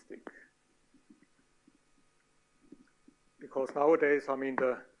realistic. Because nowadays, I mean,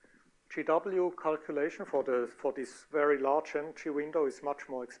 the GW calculation for this very large energy window is much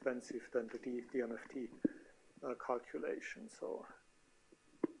more expensive than the DMFT calculation. So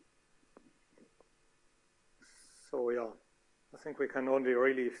yeah, I think we can only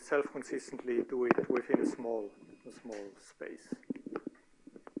really self-consistently do it within a small space.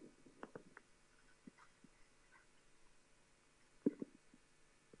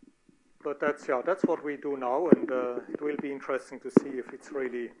 But that's what we do now, and it will be interesting to see if it's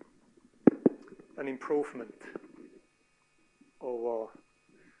really an improvement over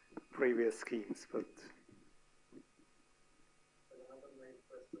previous schemes. But another main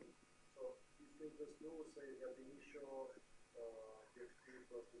question. So if you just do, say, ab initio DFT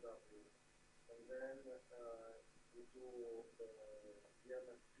plus GW, and then you do the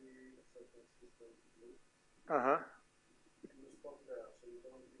DMFT self-consistent loop, you stop there, so you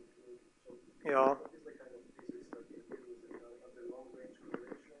don't include. So yeah. What is the kind of physics that you use? Are the long-range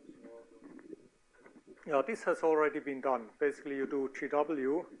correlations or? Yeah, this has already been done. Basically, you do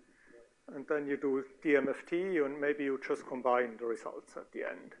GW, and then you do DMFT, and maybe you just combine the results at the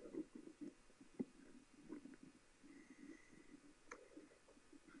end.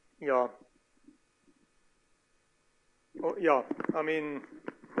 Yeah. Oh, yeah, I mean,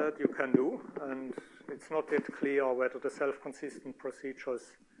 that you can do, and it's not yet clear whether the self-consistent procedure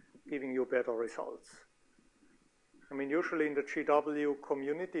is giving you better results. I mean, usually in the GW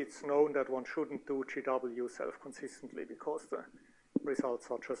community, it's known that one shouldn't do GW self-consistently because the results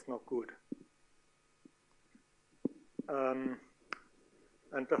are just not good.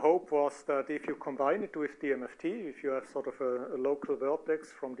 And the hope was that if you combine it with DMFT, if you have sort of a local vertex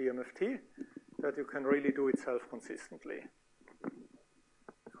from DMFT, that you can really do it self-consistently.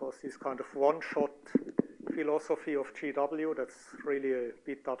 Because this kind of one-shot philosophy of GW, that's really a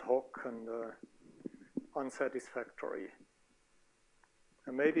bit ad hoc and unsatisfactory.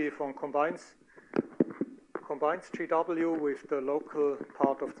 And maybe if one combines GW with the local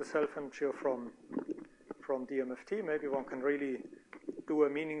part of the self-energy from DMFT, maybe one can really do a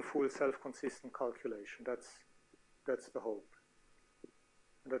meaningful self-consistent calculation. That's the hope.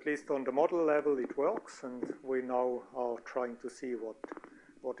 And at least on the model level it works, and we now are trying to see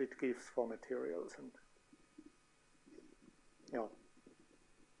what it gives for materials. And yeah.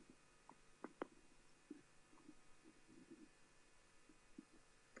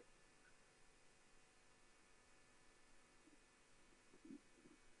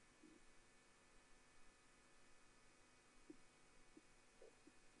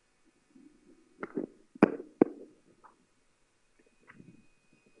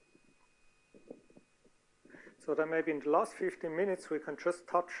 So then maybe in the last 15 minutes we can just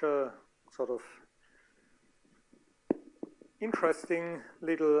touch a sort of interesting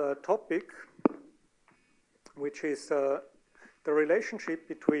little topic, which is the relationship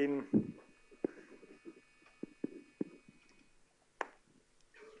between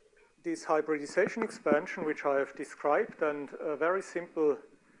this hybridization expansion, which I have described, and a very simple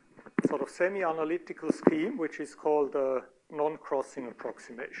sort of semi-analytical scheme, which is called non-crossing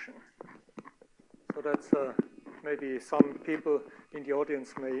approximation. So that's maybe some people in the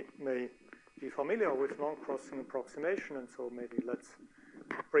audience may be familiar with non-crossing approximation, and so maybe let's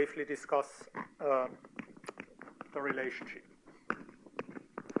briefly discuss the relationship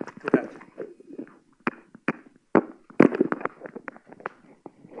to that.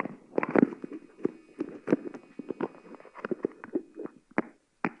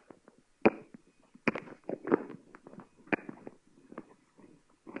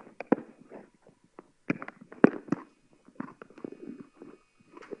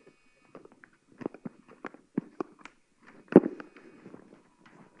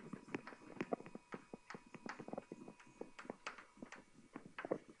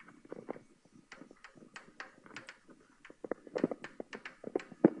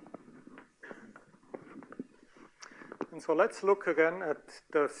 so let's look again at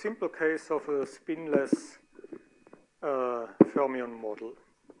the simple case of a spinless fermion model.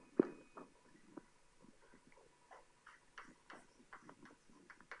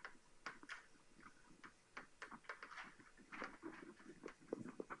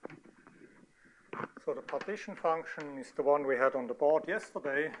 So the partition function is the one we had on the board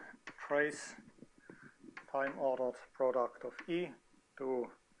yesterday, trace time-ordered product of E to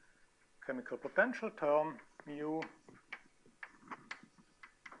chemical potential term, mu,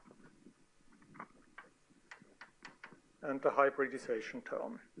 and the hybridization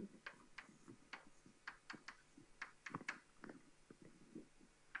term.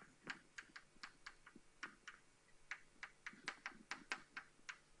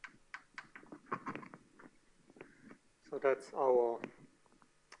 So that's our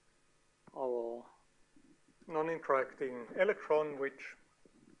non-interacting electron, which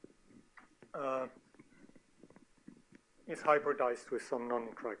is hybridized with some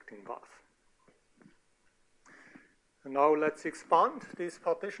non-interacting path. And now let's expand this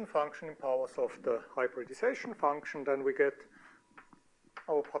partition function in powers of the hybridization function. Then we get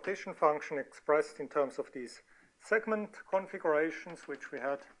our partition function expressed in terms of these segment configurations, which we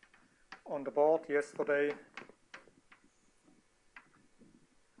had on the board yesterday.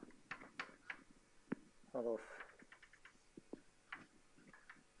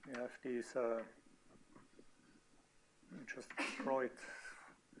 We have these, just draw it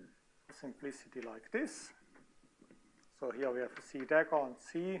for simplicity like this. So here we have a C dagger and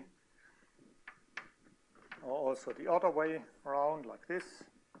C, or also the other way around like this.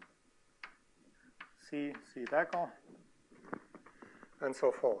 C, C dagger, and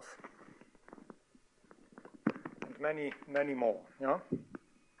so forth. And many, many more, yeah?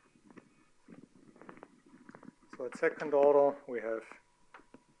 So at second order, we have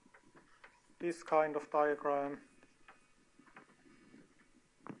this kind of diagram,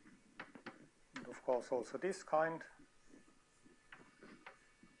 and of course also this kind.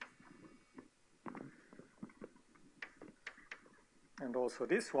 And also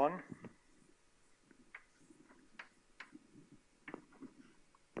this one.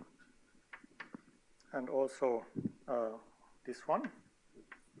 And also this one.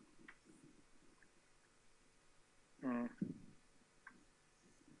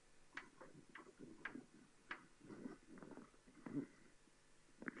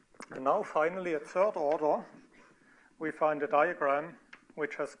 And now finally at third order, we find a diagram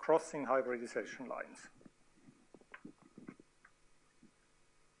which has crossing hybridization lines.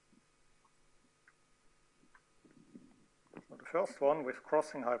 So the first one with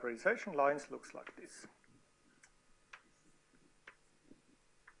crossing hybridization lines looks like this.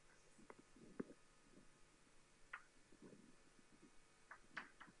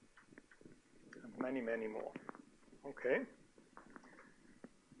 And many, many more. Okay.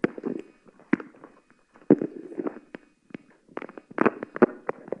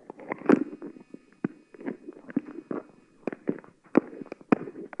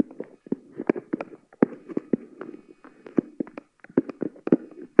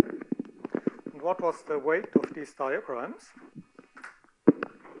 What was the weight of these diagrams?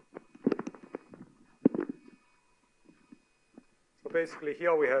 So basically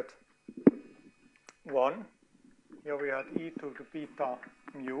here we had 1, here we had e to the beta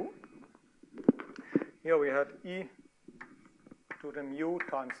mu, here we had e to the mu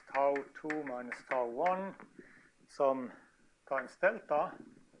times tau 2 minus tau 1, some times delta,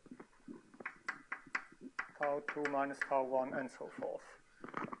 tau 2 minus tau 1, and so forth.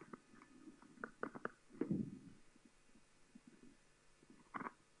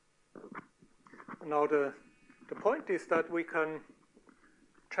 Now the point is that we can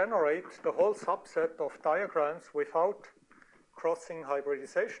generate the whole subset of diagrams without crossing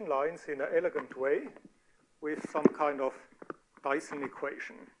hybridization lines in an elegant way with some kind of Dyson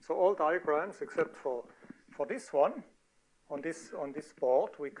equation. So all diagrams except for this one on this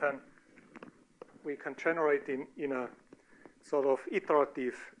board we can generate in a sort of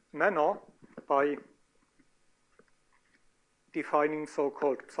iterative manner by defining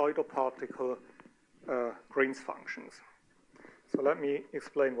so-called pseudoparticle Green's functions. So let me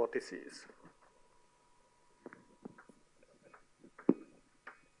explain what this is.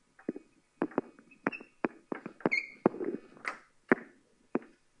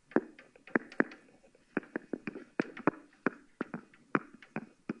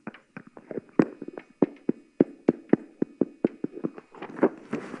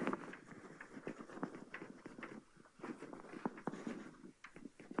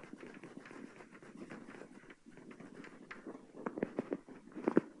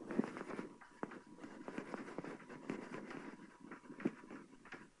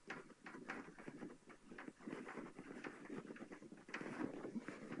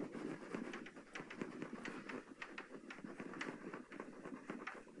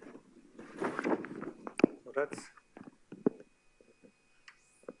 that's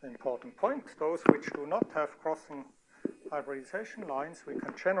the important point. Those which do not have crossing hybridization lines, we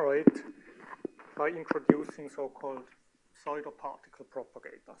can generate by introducing so-called pseudo-particle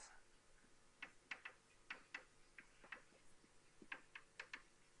propagators.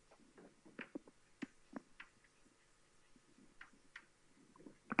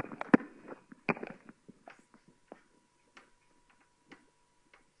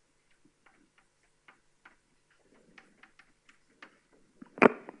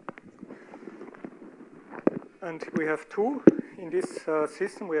 And we have two, in this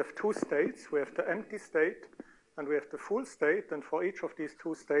system, we have two states. We have the empty state and we have the full state. And for each of these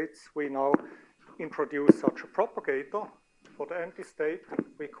two states, we now introduce such a propagator. For the empty state,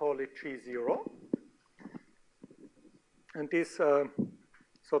 we call it G0. And this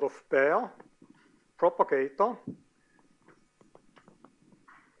sort of bare propagator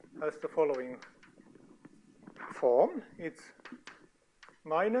has the following form. It's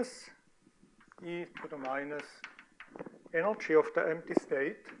minus e to the minus energy of the empty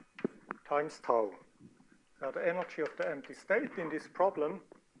state times tau. The energy of the empty state in this problem,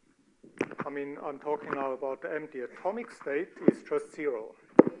 I mean, I'm talking now about the empty atomic state, is just 0.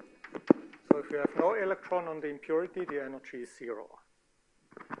 So if you have no electron on the impurity, the energy is 0.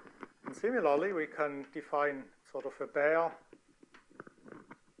 And similarly, we can define sort of a bare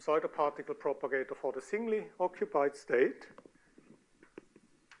pseudoparticle propagator for the singly occupied state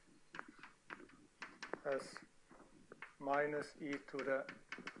as minus e to the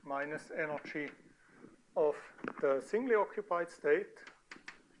minus energy of the singly occupied state,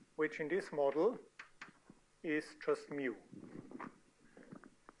 which in this model is just mu.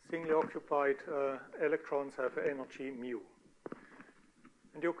 Singly occupied electrons have energy mu.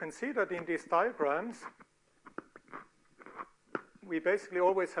 And you can see that in these diagrams, we basically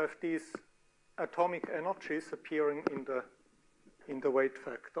always have these atomic energies appearing in the weight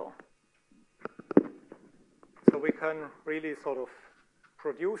factor. So we can really sort of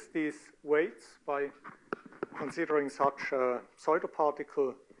produce these weights by considering such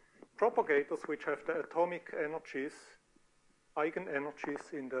pseudoparticle propagators which have the atomic energies,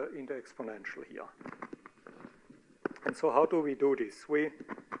 eigenenergies in the exponential here. And so how do we do this? We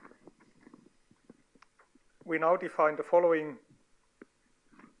now define the following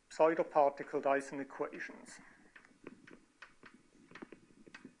pseudoparticle Dyson equations.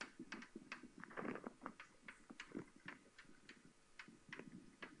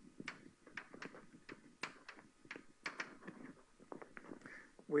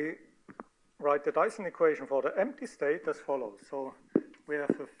 We write the Dyson equation for the empty state as follows. So we have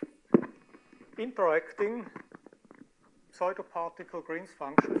an interacting pseudoparticle Green's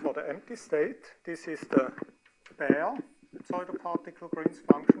function for the empty state. This is the bare pseudoparticle Green's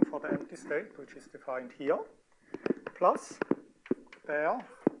function for the empty state, which is defined here, plus bare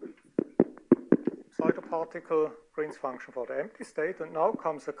pseudoparticle Green's function for the empty state. And now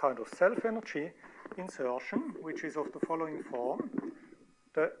comes a kind of self-energy insertion, which is of the following form.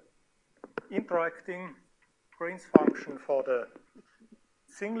 The interacting Green's function for the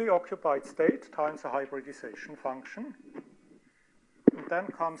singly occupied state times a hybridization function. And then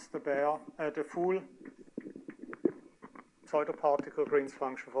comes the full pseudoparticle Green's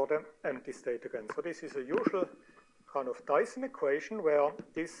function for the empty state again. So this is a usual kind of Dyson equation where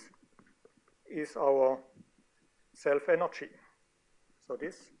this is our self-energy. So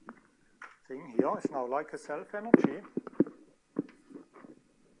this thing here is now like a self-energy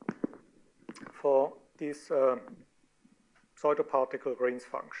for this pseudoparticle Green's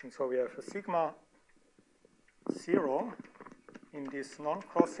function. So we have a sigma 0 in this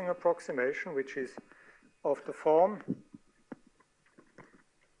non-crossing approximation, which is of the form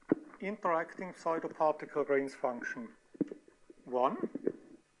interacting pseudoparticle Green's function 1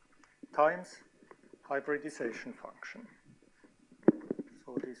 times hybridization function.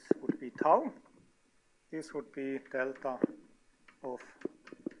 So this would be tau. This would be delta of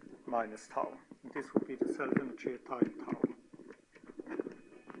minus tau. And this would be the self-energy at time tau.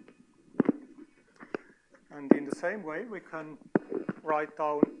 And in the same way, we can write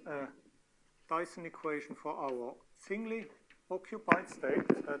down a Dyson equation for our singly occupied state.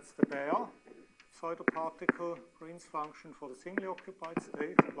 That's the bare pseudoparticle Green's function for the singly occupied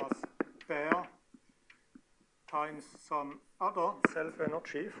state plus bare times some other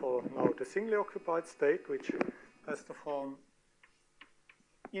self-energy for now the singly occupied state, which has the form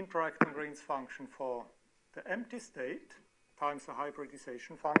interacting Green's function for the empty state times a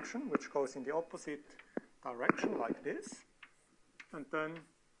hybridization function, which goes in the opposite direction like this, and then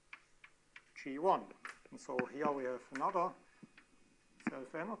G1. And so here we have another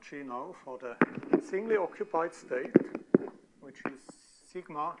self-energy now for the singly occupied state, which is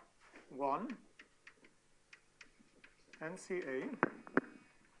sigma 1 NCA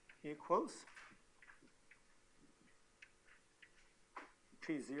equals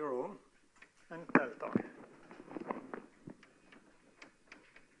G0 and delta.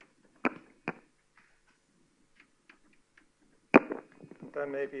 There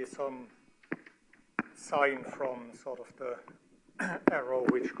may be some sign from sort of the arrow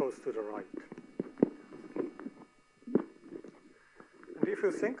which goes to the right. And if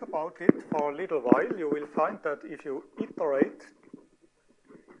you think about it for a little while, you will find that if you iterate,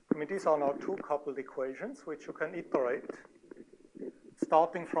 I mean, these are now two coupled equations which you can iterate,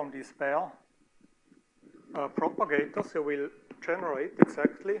 starting from these pair propagators, you will generate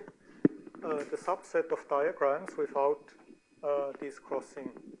exactly the subset of diagrams without these crossing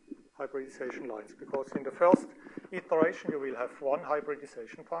hybridization lines, because in the first iteration you will have one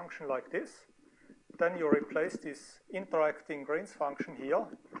hybridization function like this. Then you replace this interacting Green's function here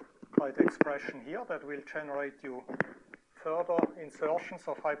by the expression here that will generate you further insertions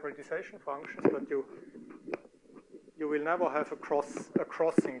of hybridization functions, but you will never have a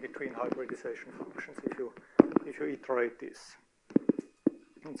crossing between hybridization functions if you iterate this.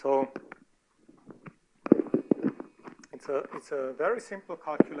 And so it's a very simple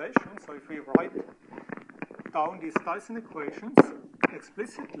calculation. So if we write down these Dyson equations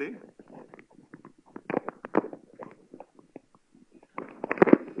explicitly,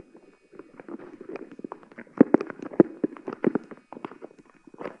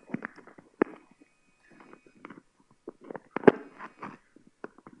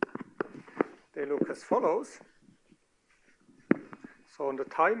 they look as follows. So on the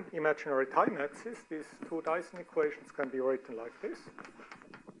imaginary time axis, these two Dyson equations can be written like this.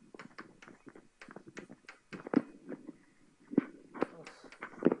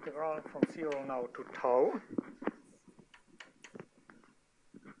 Integral from 0 now to tau,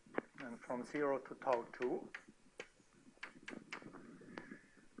 and from 0 to tau 2.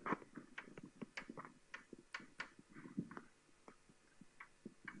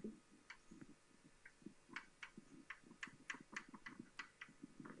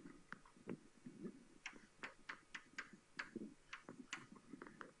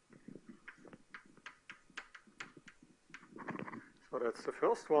 So that's the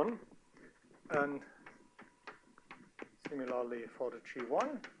first one, and similarly for the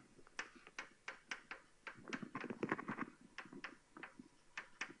G1.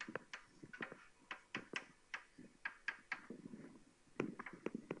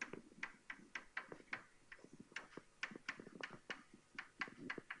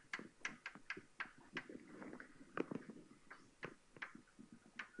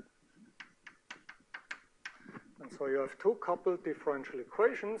 So you have two coupled differential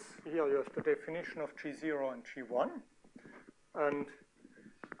equations. Here you have the definition of G0 and G1. And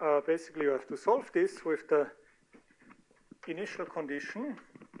basically you have to solve this with the initial condition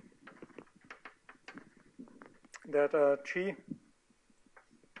that G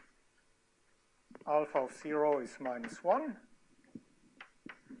alpha of 0 is -1.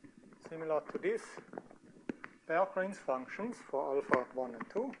 Similar to this, pair Green's functions for alpha 1 and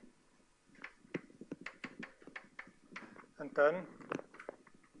 2. And then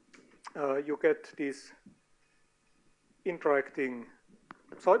you get these interacting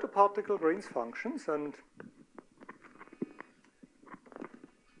pseudoparticle Green's functions, and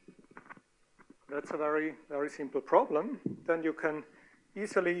that's a very, very simple problem. Then you can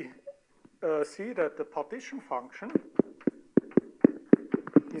easily see that the partition function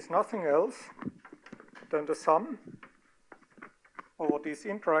is nothing else than the sum over this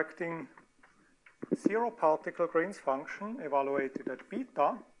interacting zero particle Green's function evaluated at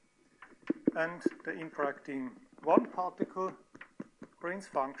beta and the interacting one particle Green's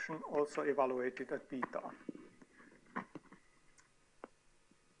function also evaluated at beta.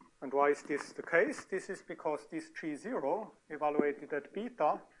 And why is this the case? This is because this G0 evaluated at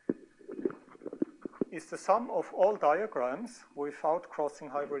beta is the sum of all diagrams without crossing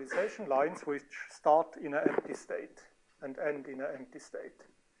hybridization lines which start in an empty state and end in an empty state.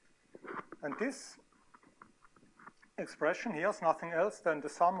 And this expression here is nothing else than the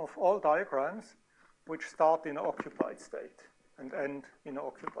sum of all diagrams which start in an occupied state and end in an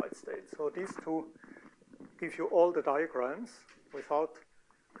occupied state. So these two give you all the diagrams without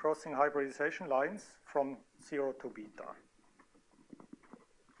crossing hybridization lines from 0 to beta.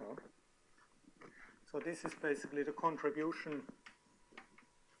 So this is basically the contribution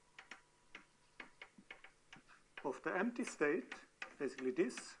of the empty state, basically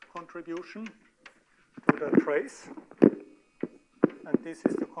this contribution to the trace. and this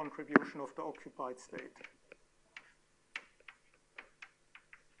is the contribution of the occupied state.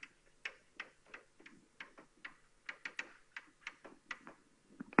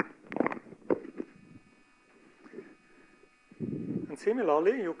 And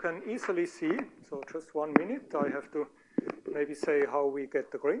similarly, you can easily see, so just 1 minute, I have to maybe say how we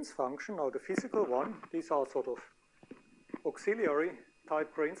get the Green's function, or the physical one. These are sort of auxiliary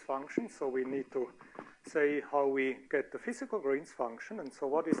type Green's functions, so we need to say how we get the physical Green's function. And so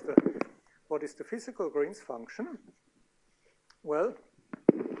what is the physical Green's function? Well,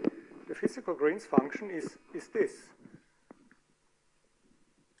 the physical Green's function is this.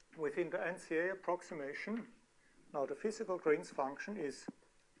 Within the NCA approximation, now the physical Green's function is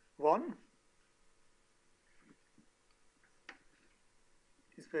 1.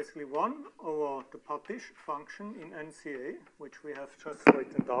 It's basically 1 over the partition function in NCA, which we have just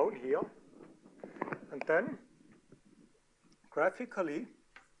written down here. And then, graphically,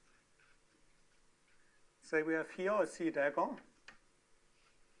 say we have here a C dagger.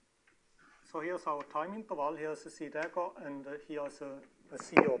 So here's our time interval, here's a C dagger, and here's a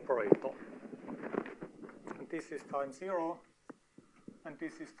C operator. And this is time 0, and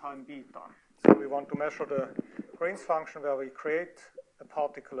this is time beta. So we want to measure the Green's function where we create a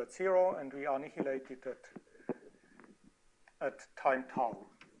particle at 0 and we annihilate it at time tau.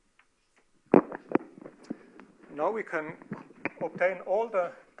 Now we can obtain all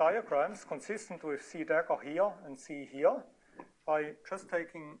the diagrams consistent with C dagger here and C here by just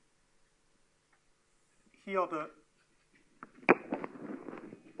taking here the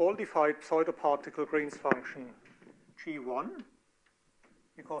ball-defined pseudoparticle Green's function G1,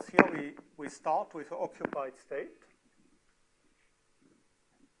 because here we start with an occupied state.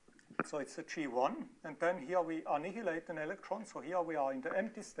 So it's a G1, and then here we annihilate an electron, so here we are in the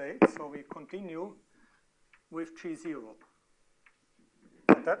empty state, so we continue with G0.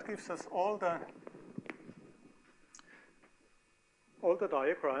 And that gives us all the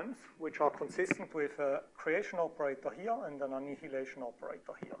diagrams which are consistent with a creation operator here and an annihilation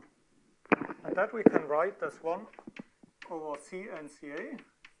operator here. And that we can write as 1 over C NCA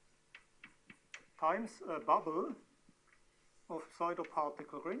times a bubble of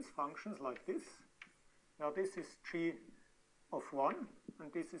pseudoparticle Green's functions like this. Now this is G of 1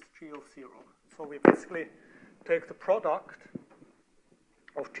 and this is G of 0. So we basically take the product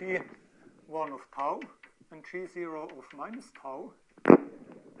of G1 of tau and G0 of minus tau,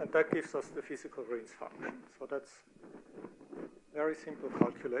 and that gives us the physical Green's function. So that's very simple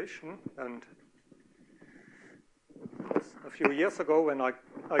calculation, and a few years ago when I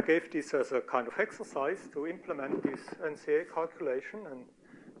gave this as a kind of exercise to implement this NCA calculation, and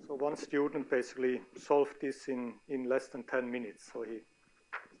so one student basically solved this in less than 10 minutes. So he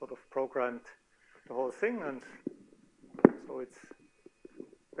sort of programmed the whole thing, and so it's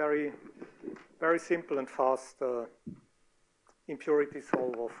very, very simple and fast impurity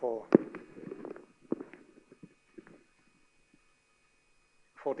solver for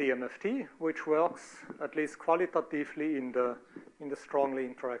DMFT, which works at least qualitatively in the strongly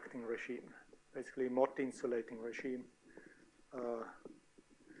interacting regime, basically Mott insulating regime.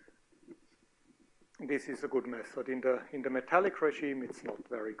 This is a good method. In the metallic regime, it's not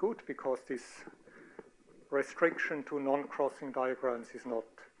very good because this restriction to non-crossing diagrams is not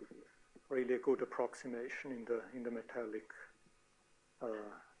really a good approximation in the metallic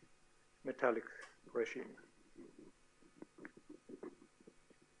regime.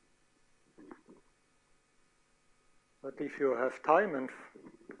 But if you have time and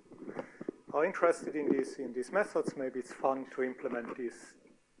are interested in these methods, maybe it's fun to implement these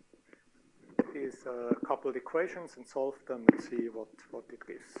coupled equations and solve them and see what it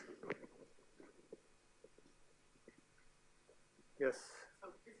gives. Yes? So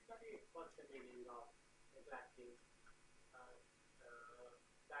physically, what's the meaning of neglecting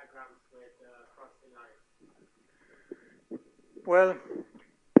diagrams with crossing lines? Well,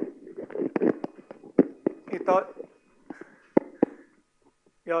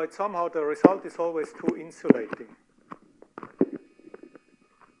 it's somehow the result is always too insulating.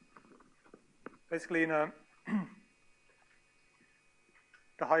 Basically, the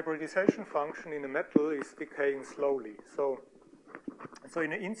hybridization function in a metal is decaying slowly. So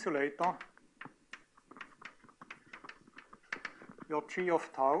in an insulator, your G of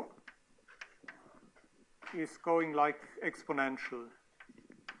tau is going like exponential,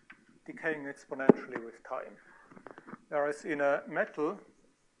 decaying exponentially with time. Whereas in a metal,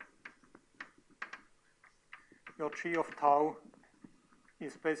 your G of tau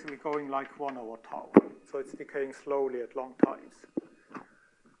is basically going like 1 over tau. So it's decaying slowly at long times.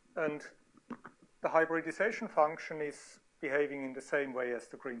 And the hybridization function is behaving in the same way as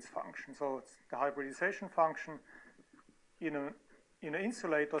the Green's function. So it's the hybridization function in an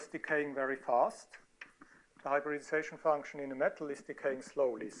insulator is decaying very fast. The hybridization function in a metal is decaying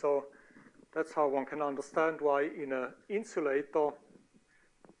slowly. So that's how one can understand why in an insulator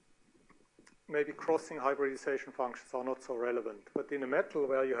maybe crossing hybridization functions are not so relevant. But in a metal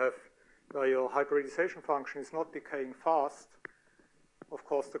where your hybridization function is not decaying fast, of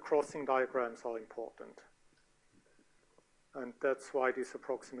course the crossing diagrams are important. And that's why this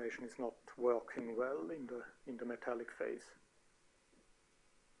approximation is not working well in the metallic phase.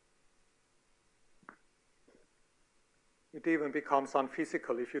 It even becomes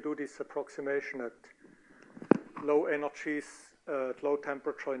unphysical. If you do this approximation at low energies, at low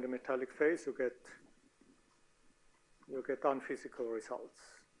temperature in the metallic phase, you get unphysical results,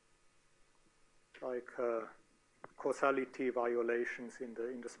 like causality violations in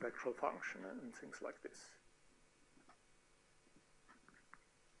the spectral function and things like this.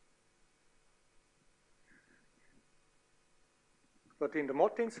 But in the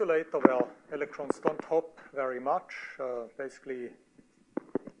Mott insulator, where electrons don't hop very much, basically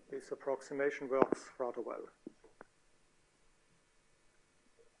this approximation works rather well.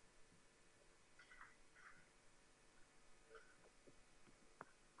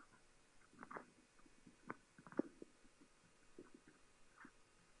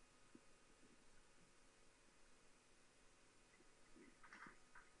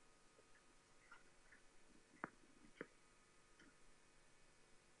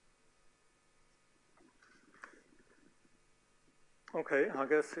 Okay, I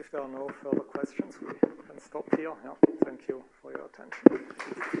guess if there are no further questions, we can stop here. Yeah, thank you for your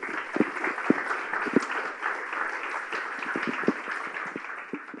attention.